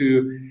probes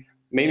to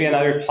maybe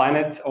another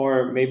planet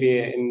or maybe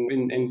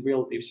in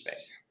real deep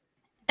space.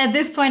 At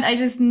this point, I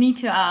just need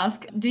to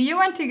ask, do you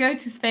want to go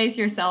to space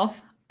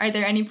yourself? Are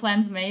there any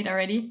plans made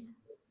already?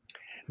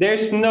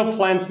 There's no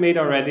plans made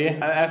already.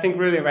 I think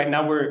really right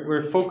now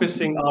we're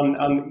focusing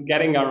on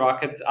getting our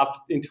rocket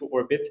up into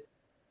orbit.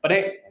 But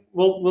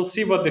we'll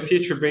see what the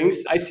future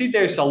brings. I see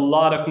there's a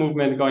lot of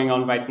movement going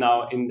on right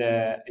now in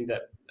the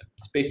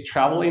space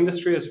travel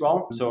industry as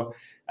well. So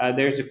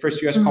there's the first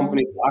US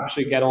company to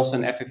actually get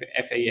also an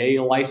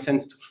FAA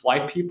license to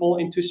fly people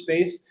into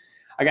space.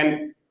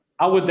 Again,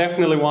 I would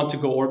definitely want to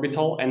go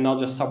orbital and not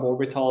just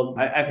suborbital.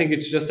 I think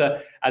it's just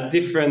a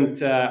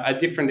different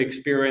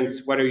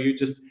experience, whether you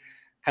just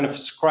kind of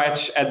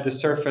scratch at the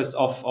surface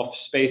of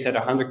space at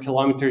 100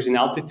 kilometers in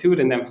altitude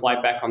and then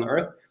fly back on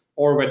Earth,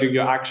 or whether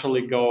you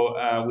actually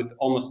go with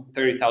almost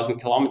 30,000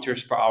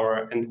 kilometers per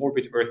hour and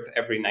orbit Earth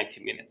every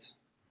 90 minutes.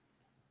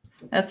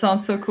 That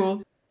sounds so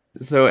cool.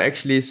 So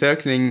actually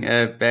circling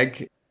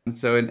back,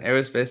 so in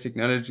aerospace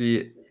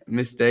technology,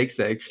 mistakes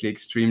are actually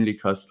extremely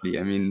costly.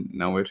 I mean,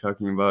 now we're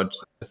talking about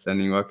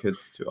sending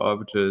rockets to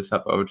orbital,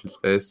 suborbital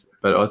space,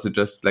 but also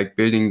just like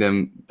building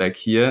them back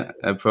here,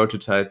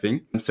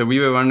 prototyping. So we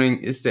were wondering,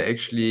 is there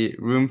actually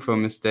room for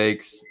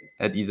mistakes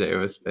at ESA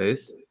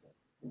Aerospace?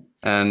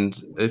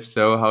 And if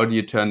so, how do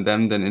you turn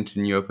them then into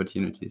new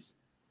opportunities?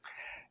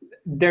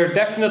 There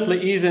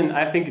definitely is, and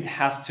I think it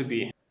has to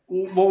be.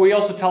 What we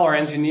also tell our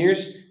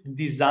engineers,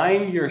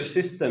 design your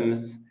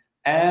systems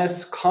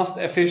as cost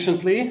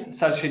efficiently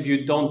such that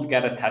you don't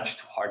get attached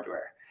to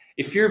hardware.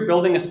 If you're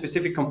building a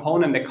specific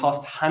component that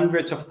costs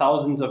hundreds of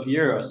thousands of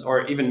euros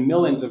or even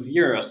millions of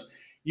euros,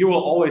 you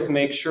will always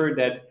make sure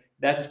that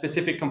that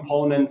specific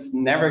components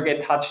never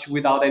get touched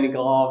without any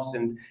gloves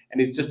and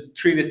it's just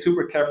treated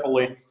super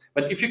carefully.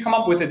 But if you come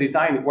up with a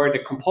design where the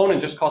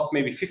component just costs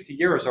maybe 50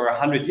 euros or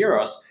 100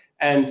 euros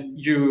and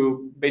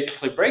you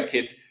basically break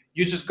it,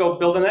 you just go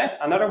build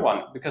another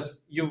one because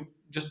you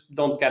just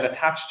don't get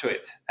attached to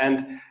it.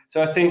 And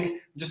so I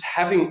think just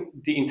having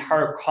the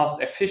entire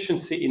cost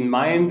efficiency in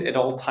mind at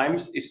all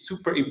times is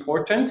super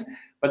important.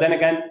 But then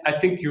again, I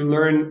think you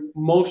learn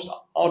most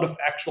out of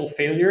actual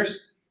failures,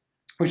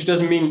 which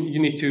doesn't mean you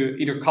need to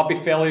either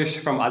copy failures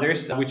from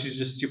others, which is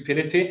just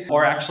stupidity,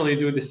 or actually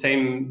do the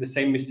same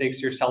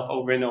mistakes yourself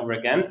over and over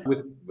again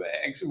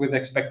with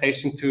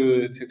expectation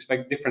to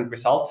expect different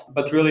results.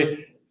 But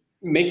really,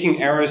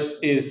 making errors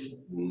is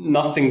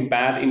nothing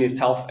bad in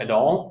itself at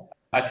all.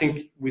 I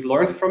think we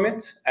learn from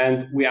it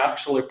and we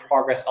actually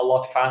progress a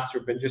lot faster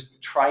by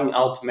just trying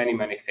out many,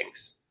 many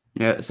things.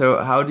 Yeah,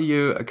 so how do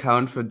you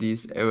account for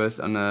these errors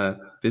on a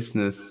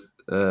business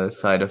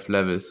side of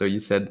level? So you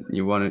said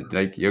you wanted,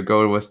 like, your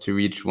goal was to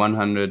reach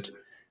 $100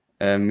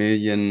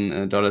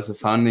 million of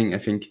funding. I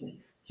think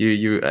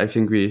you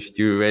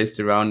raised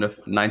a round of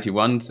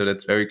 91, so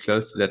that's very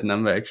close to that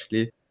number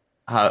actually.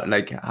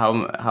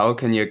 How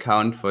can you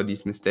account for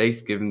these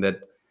mistakes, given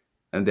that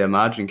their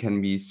margin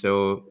can be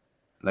so,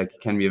 like,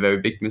 it can be a very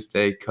big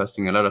mistake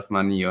costing a lot of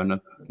money or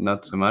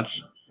not so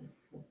much?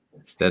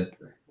 Is that?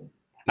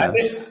 Yeah.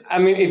 I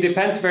mean, it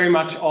depends very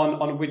much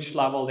on which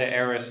level the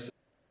errors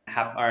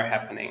are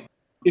happening.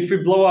 If we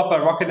blow up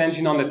a rocket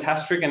engine on the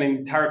test rig and the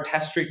entire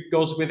test rig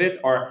goes with it,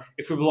 or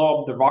if we blow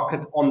up the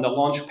rocket on the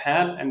launch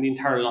pad and the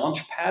entire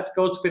launch pad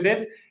goes with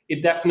it,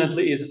 it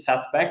definitely is a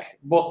setback,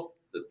 both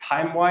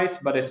time-wise,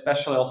 but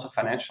especially also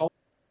financial.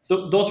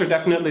 So those are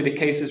definitely the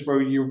cases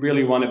where you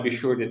really want to be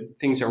sure that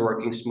things are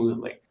working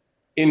smoothly.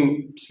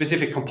 In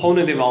specific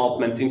component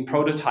developments, in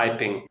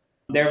prototyping,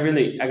 they're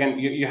really, again,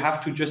 you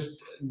have to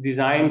just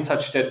design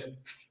such that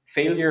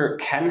failure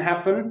can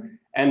happen.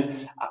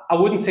 And I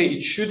wouldn't say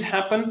it should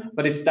happen,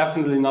 but it's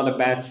definitely not a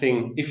bad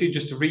thing if you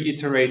just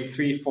reiterate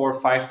 3,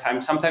 4, 5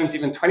 times, sometimes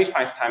even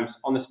 25 times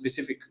on a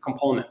specific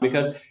component,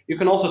 because you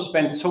can also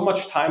spend so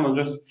much time on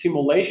just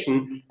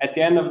simulation. At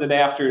the end of the day,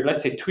 after,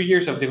 let's say, 2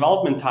 years of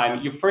development time,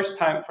 for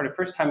the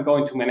first time go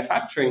into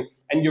manufacturing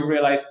and you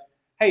realize,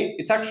 hey,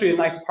 it's actually a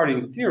nice part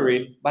in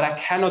theory, but I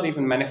cannot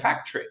even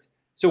manufacture it.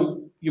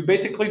 So you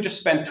basically just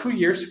spend 2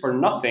 years for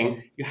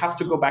nothing. You have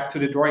to go back to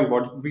the drawing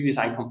board,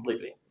 redesign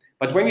completely.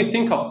 But when you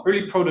think of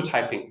early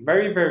prototyping,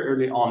 very, very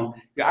early on,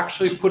 you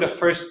actually put a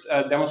first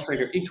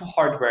demonstrator into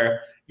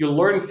hardware. You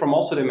learn from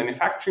also the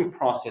manufacturing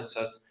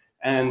processes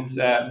and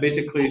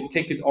basically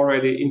take it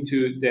already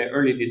into the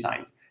early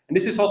designs. And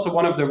this is also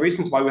one of the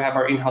reasons why we have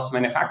our in-house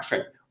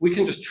manufacturing. We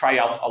can just try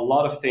out a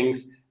lot of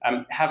things,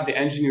 have the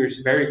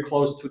engineers very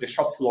close to the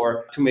shop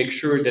floor to make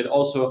sure that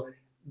also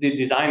the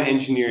design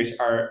engineers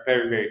are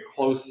very, very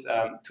close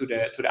to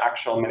the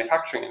actual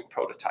manufacturing and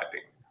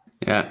prototyping.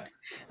 Yeah,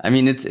 I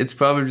mean, it's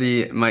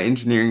probably my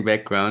engineering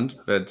background,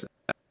 but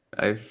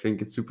I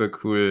think it's super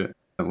cool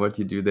what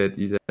you do there at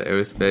ESA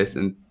Aerospace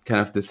and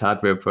kind of this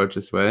hardware approach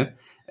as well.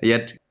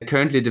 Yet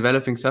currently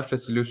developing software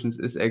solutions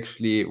is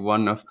actually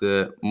one of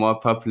the more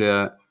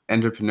popular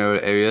entrepreneurial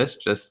areas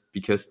just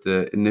because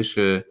the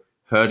initial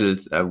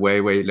hurdles are way,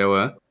 way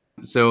lower.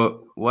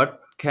 So what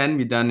can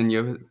be done in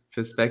your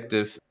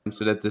perspective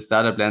so that the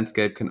startup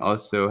landscape can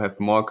also have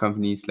more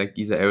companies like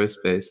ESA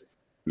Aerospace?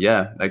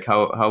 Yeah, like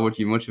how would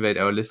you motivate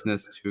our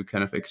listeners to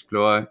kind of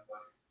explore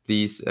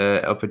these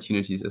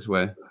opportunities as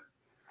well?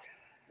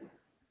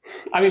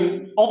 I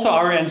mean, also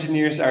our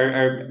engineers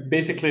are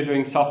basically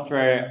doing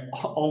software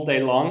all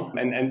day long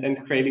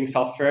and creating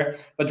software.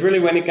 But really,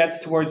 when it gets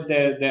towards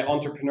the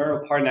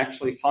entrepreneurial part and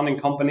actually funding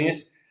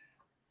companies,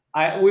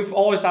 we've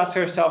always asked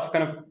ourselves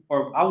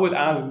or I would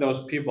ask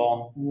those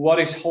people, what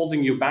is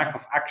holding you back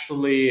of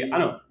actually, I don't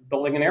know,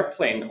 building an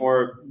airplane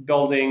or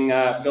building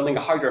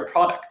a hardware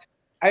product?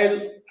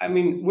 I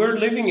mean, we're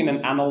living in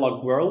an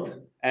analog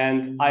world,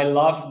 and I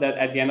love that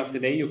at the end of the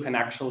day, you can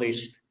actually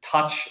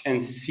touch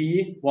and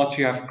see what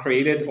you have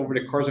created over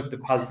the course of the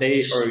past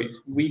day or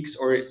weeks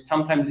or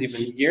sometimes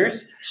even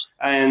years.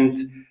 And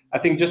I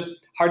think just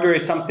hardware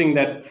is something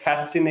that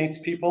fascinates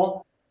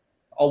people.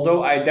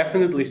 Although I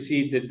definitely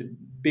see the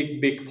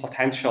big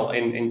potential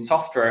in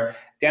software, at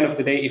the end of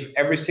the day, if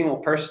every single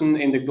person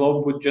in the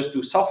globe would just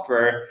do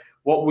software,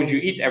 what would you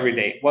eat every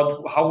day?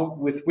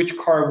 With which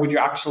car would you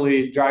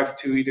actually drive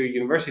to either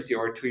university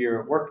or to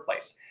your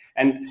workplace?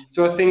 And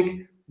so I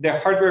think the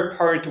hardware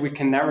part we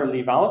can never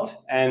leave out.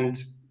 And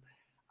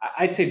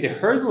I'd say the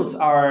hurdles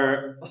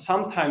are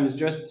sometimes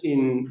just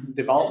in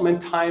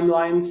development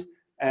timelines,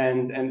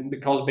 and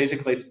because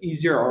basically it's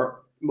easier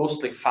or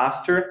mostly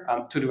faster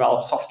to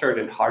develop software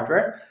than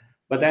hardware.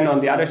 But then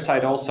on the other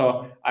side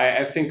also,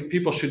 I think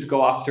people should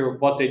go after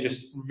what they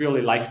just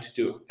really like to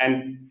do.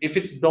 And if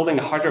it's building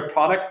a hardware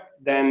product,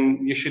 then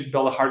you should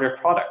build a hardware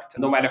product,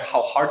 no matter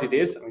how hard it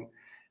is. I mean,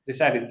 as I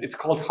said, it's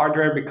called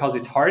hardware because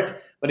it's hard,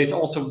 but it's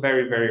also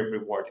very, very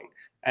rewarding.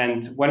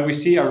 And when we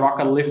see a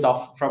rocket lift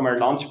off from our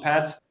launch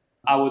pad,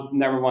 I would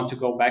never want to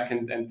go back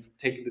and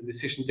take the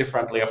decision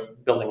differently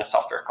of building a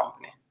software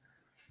company.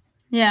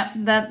 Yeah,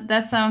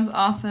 that sounds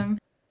awesome.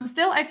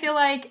 Still, I feel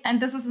like,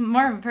 and this is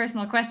more of a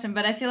personal question,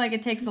 but I feel like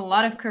it takes a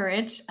lot of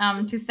courage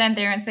to stand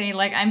there and say,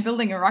 like, I'm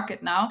building a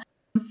rocket now.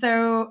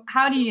 So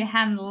how do you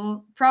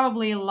handle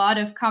probably a lot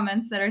of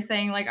comments that are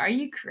saying, like, are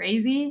you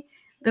crazy?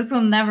 This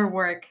will never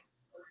work.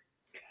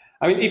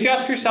 I mean, if you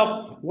ask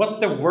yourself, what's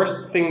the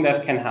worst thing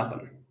that can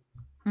happen?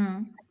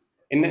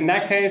 In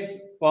that case,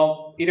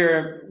 well,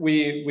 either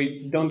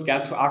we don't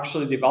get to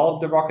actually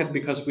develop the rocket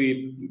because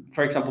we,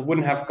 for example,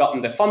 wouldn't have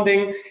gotten the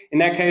funding. In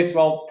that case,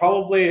 well,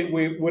 probably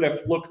we would have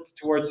looked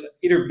towards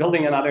either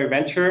building another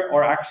venture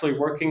or actually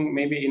working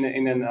maybe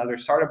in another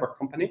startup or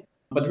company.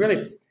 But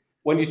really,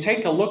 when you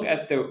take a look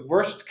at the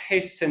worst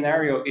case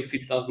scenario, if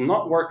it does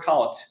not work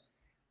out,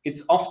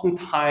 it's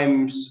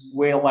oftentimes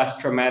way less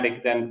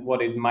dramatic than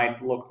what it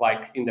might look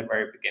like in the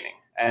very beginning.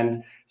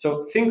 And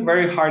so think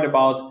very hard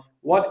about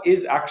what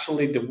is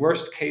actually the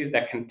worst case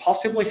that can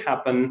possibly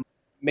happen.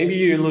 Maybe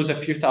you lose a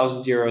few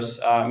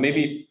 €1,000,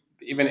 maybe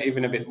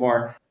even a bit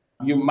more.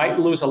 You might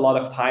lose a lot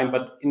of time,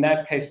 but in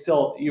that case,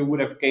 still, you would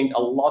have gained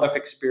a lot of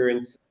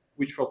experience,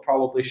 which will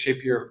probably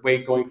shape your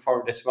way going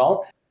forward as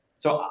well.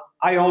 So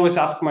I always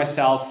ask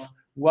myself,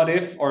 what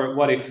if or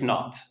what if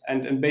not?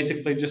 And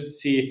basically just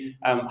see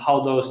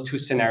how those two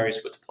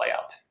scenarios would play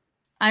out.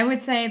 I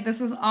would say this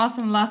is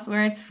awesome last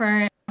words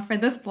for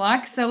this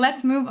block. So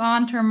let's move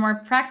on to a more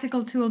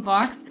practical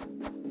toolbox.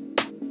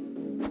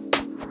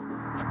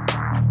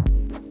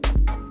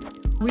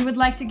 We would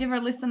like to give our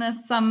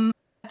listeners some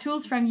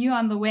tools from you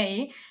on the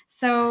way.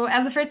 So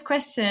as a first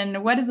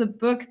question, what is a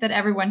book that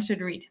everyone should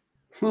read?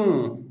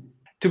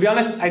 To be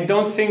honest, I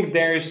don't think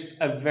there's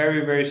a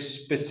very, very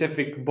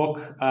specific book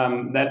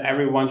that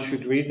everyone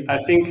should read.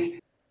 I think,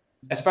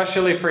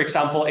 especially, for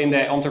example, in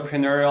the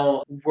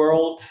entrepreneurial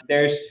world,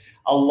 there's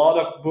a lot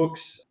of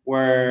books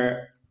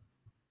where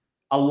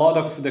a lot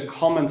of the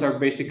comments are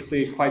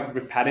basically quite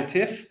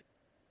repetitive.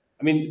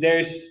 I mean,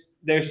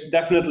 there's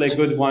definitely a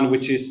good one,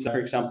 which is, for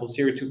example,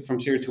 From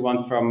Zero to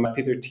One from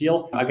Peter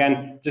Thiel.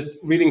 Again, just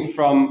reading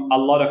from a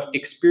lot of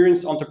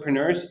experienced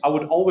entrepreneurs. I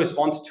would always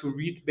want to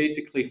read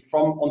basically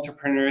from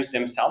entrepreneurs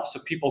themselves, so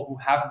people who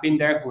have been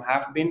there, who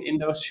have been in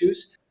those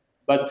shoes.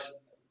 But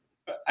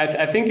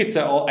I think it's,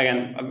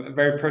 again, a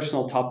very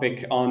personal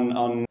topic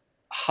on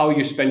how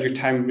you spend your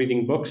time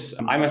reading books.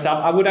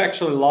 I would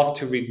actually love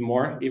to read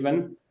more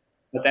even.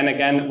 But then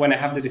again, when I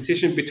have the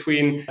decision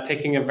between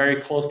taking a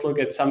very close look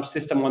at some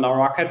system on a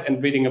rocket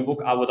and reading a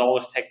book, I would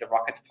always take the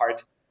rocket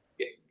part.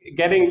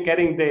 Getting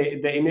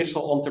the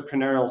initial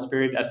entrepreneurial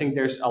spirit, I think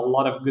there's a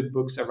lot of good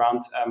books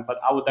around, but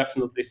I would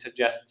definitely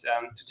suggest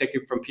to take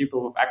it from people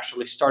who've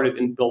actually started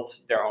and built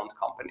their own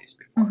companies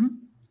before.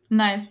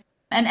 Nice.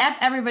 An app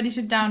everybody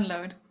should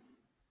download.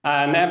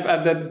 An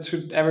app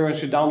that everyone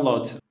should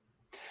download.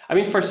 I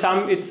mean, for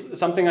some, it's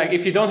something like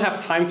if you don't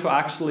have time to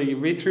actually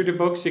read through the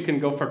books, you can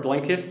go for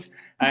Blinkist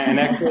and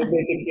actually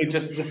basically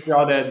just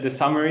draw the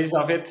summaries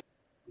of it.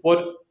 What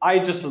I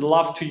just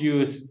love to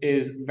use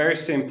is very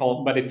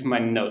simple, but it's my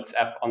notes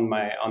app on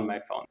my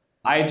phone.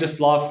 I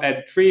just love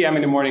at 3 a.m.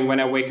 in the morning when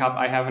I wake up,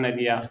 I have an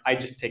idea, I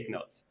just take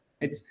notes.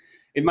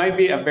 It might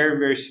be a very,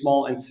 very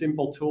small and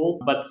simple tool,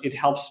 but it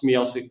helps me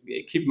also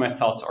keep my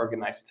thoughts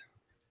organized.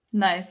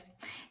 Nice.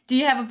 Do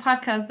you have a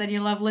podcast that you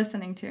love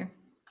listening to?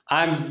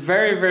 I'm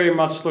very, very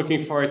much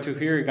looking forward to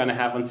who you're going to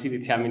have on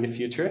CDTM in the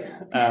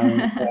future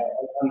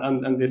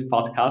on this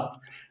podcast.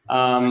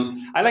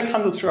 I like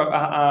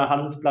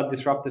Handelsblatt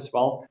Disrupt as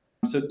well.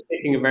 So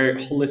taking a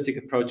very holistic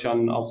approach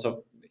on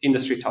also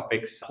industry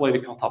topics,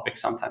 political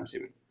topics sometimes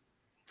even.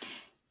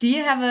 Do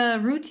you have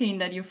a routine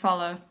that you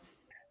follow?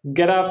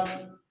 Get up.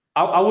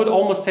 I would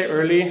almost say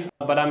early,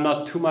 but I'm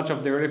not too much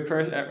of the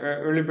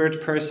early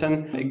bird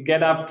person.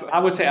 Get up, I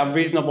would say a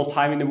reasonable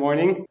time in the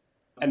morning,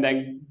 and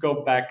then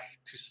go back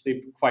to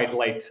sleep quite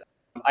late.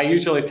 I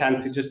usually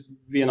tend to just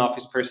be an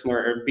office person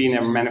or be in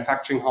a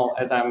manufacturing hall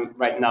as I'm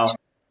right now.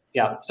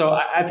 Yeah, so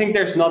I think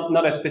there's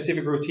not a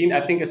specific routine.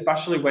 I think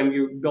especially when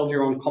you build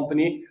your own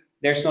company,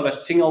 there's not a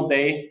single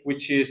day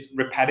which is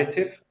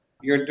repetitive.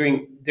 You're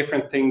doing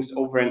different things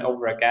over and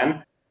over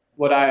again.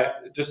 What I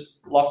just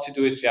love to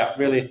do is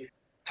really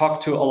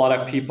talk to a lot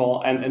of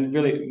people, and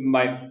really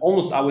my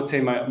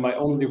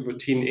only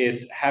routine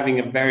is having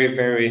a very,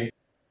 very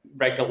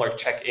regular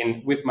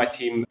check-in with my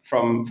team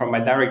from my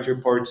direct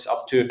reports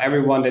up to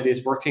everyone that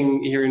is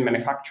working here in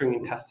manufacturing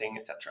and testing,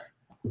 etc.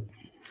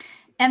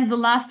 And the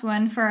last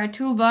one for our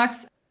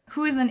toolbox,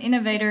 who is an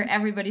innovator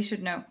everybody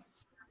should know?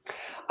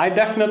 I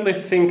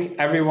definitely think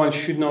everyone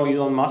should know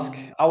Elon Musk.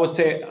 I would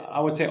say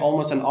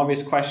almost an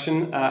obvious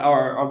question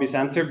or obvious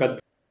answer, but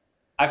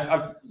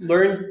I've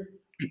learned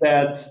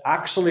that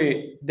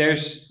actually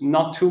there's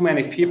not too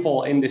many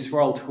people in this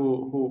world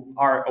who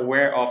are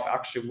aware of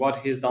actually what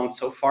he's done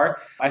so far.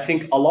 I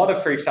think a lot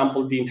of, for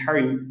example, the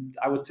entire,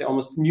 I would say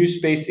almost new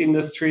space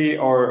industry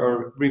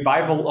or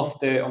revival of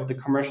the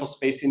commercial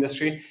space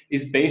industry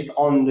is based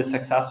on the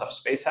success of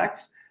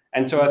SpaceX.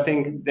 And so I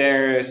think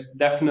there's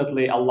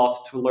definitely a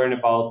lot to learn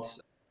about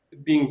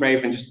being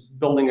brave and just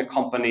building a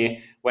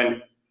company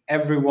when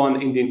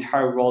everyone in the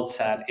entire world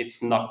said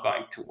it's not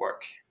going to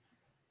work.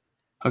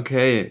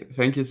 Okay,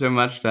 thank you so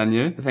much,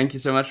 Daniel. Thank you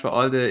so much for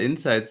all the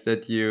insights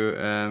that you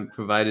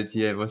provided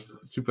here. It was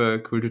super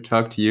cool to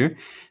talk to you.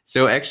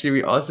 So actually,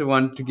 we also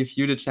want to give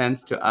you the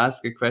chance to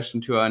ask a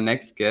question to our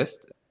next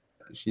guest.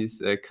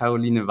 She's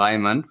Caroline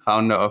Weimann,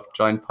 founder of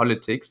Join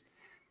Politics.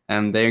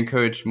 They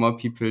encourage more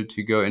people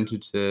to go into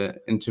the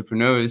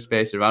entrepreneurial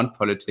space around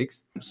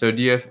politics. So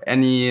do you have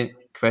any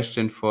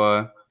question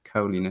for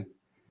Caroline?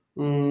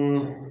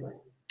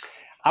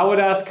 I would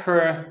ask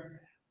her,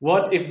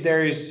 what if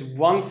there is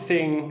one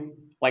thing,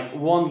 like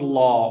one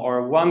law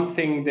or one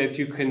thing that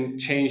you can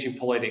change in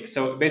politics?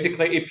 So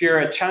basically, if you're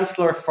a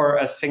chancellor for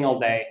a single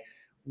day,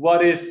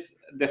 what is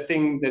the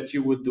thing that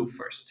you would do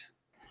first?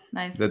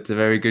 Nice. That's a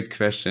very good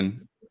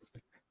question.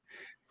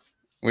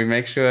 We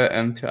make sure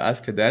to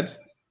ask her that.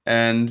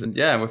 And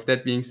yeah, with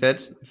that being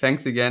said,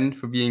 thanks again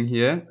for being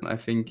here. I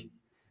think,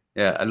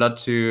 a lot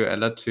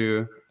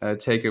to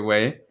take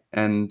away.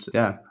 And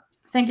yeah.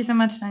 Thank you so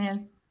much,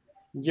 Daniel.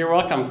 You're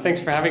welcome. Thanks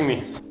for having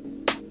me.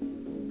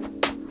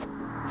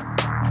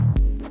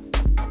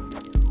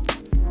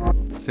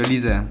 So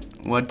Lisa,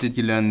 what did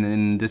you learn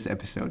in this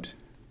episode?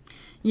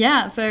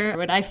 Yeah, so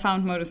what I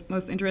found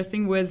most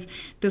interesting was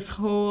this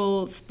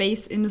whole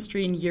space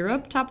industry in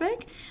Europe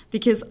topic,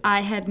 because I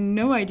had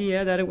no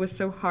idea that it was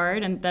so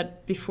hard and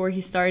that before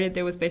he started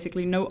there was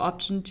basically no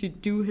option to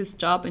do his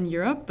job in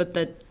Europe, but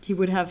that he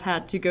would have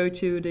had to go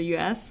to the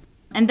US.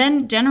 And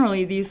then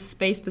generally these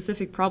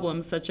space-specific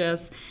problems, such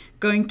as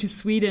going to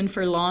Sweden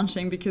for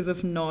launching because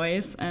of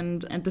noise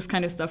and this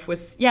kind of stuff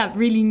was,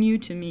 really new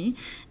to me.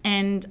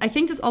 And I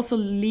think this also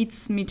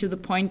leads me to the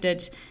point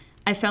that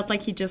I felt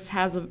like he just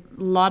has a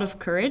lot of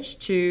courage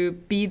to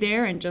be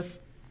there and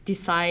just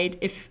decide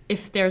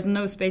if there's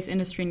no space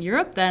industry in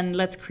Europe, then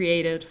let's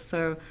create it.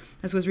 So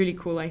this was really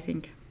cool, I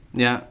think.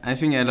 Yeah, I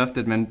think I love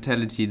that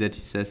mentality that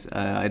he says,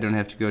 I don't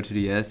have to go to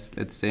the US,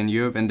 let's stay in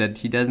Europe, and that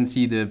he doesn't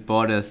see the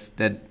borders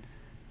that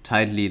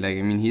tightly. Like,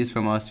 I mean, he is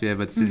from Austria,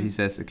 but still he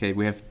says, okay,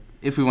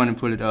 if we want to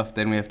pull it off,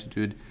 then we have to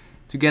do it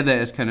together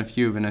as kind of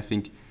Europe. And I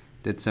think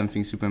that's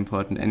something super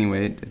important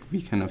anyway, that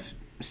we kind of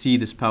see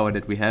this power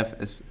that we have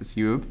as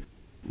Europe.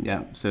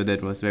 Yeah, so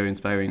that was very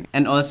inspiring.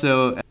 And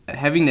also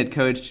having that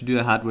courage to do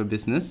a hardware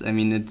business. I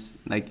mean, it's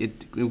like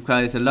it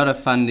requires a lot of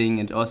funding.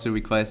 It also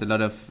requires a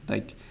lot of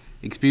like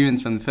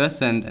experience from the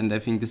first hand. And I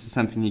think this is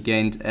something he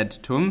gained at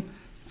TUM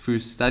through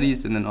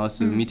studies and then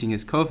also meeting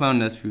his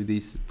co-founders through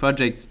these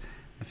projects.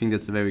 I think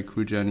that's a very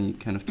cool journey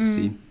kind of to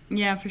see.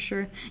 Yeah, for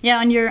sure. Yeah,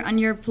 on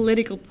your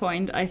political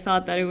point, I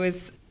thought that it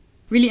was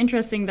really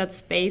interesting that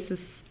space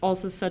is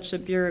also such a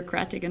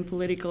bureaucratic and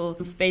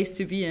political space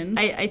to be in.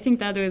 I think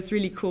that was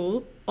really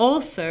cool.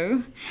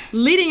 also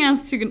leading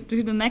us to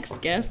the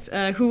next guest,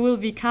 who will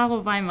be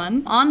Caro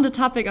Weimann, on the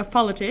topic of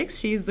politics.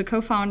 She's the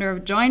co-founder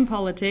of Join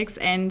Politics,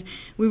 and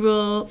we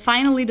will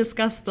finally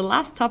discuss the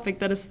last topic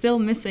that is still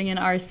missing in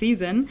our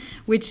season,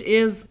 which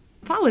is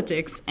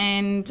politics.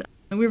 And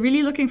we're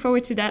really looking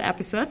forward to that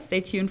episode.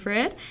 Stay tuned for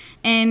it.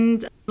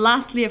 And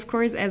lastly, of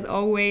course, as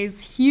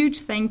always,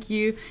 huge thank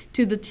you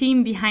to the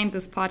team behind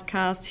this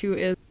podcast, who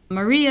is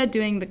Maria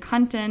doing the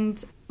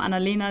content,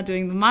 Annalena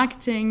doing the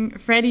marketing,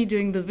 Freddie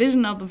doing the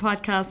vision of the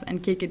podcast,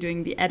 and Keke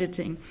doing the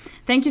editing.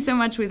 Thank you so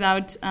much.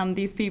 Without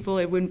these people,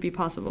 it wouldn't be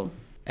possible.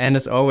 And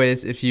as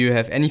always, if you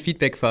have any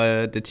feedback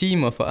for the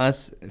team or for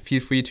us, feel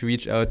free to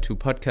reach out to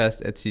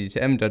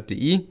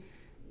podcast@cdtm.de.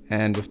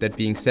 And with that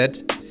being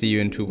said, see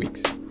you in 2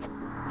 weeks.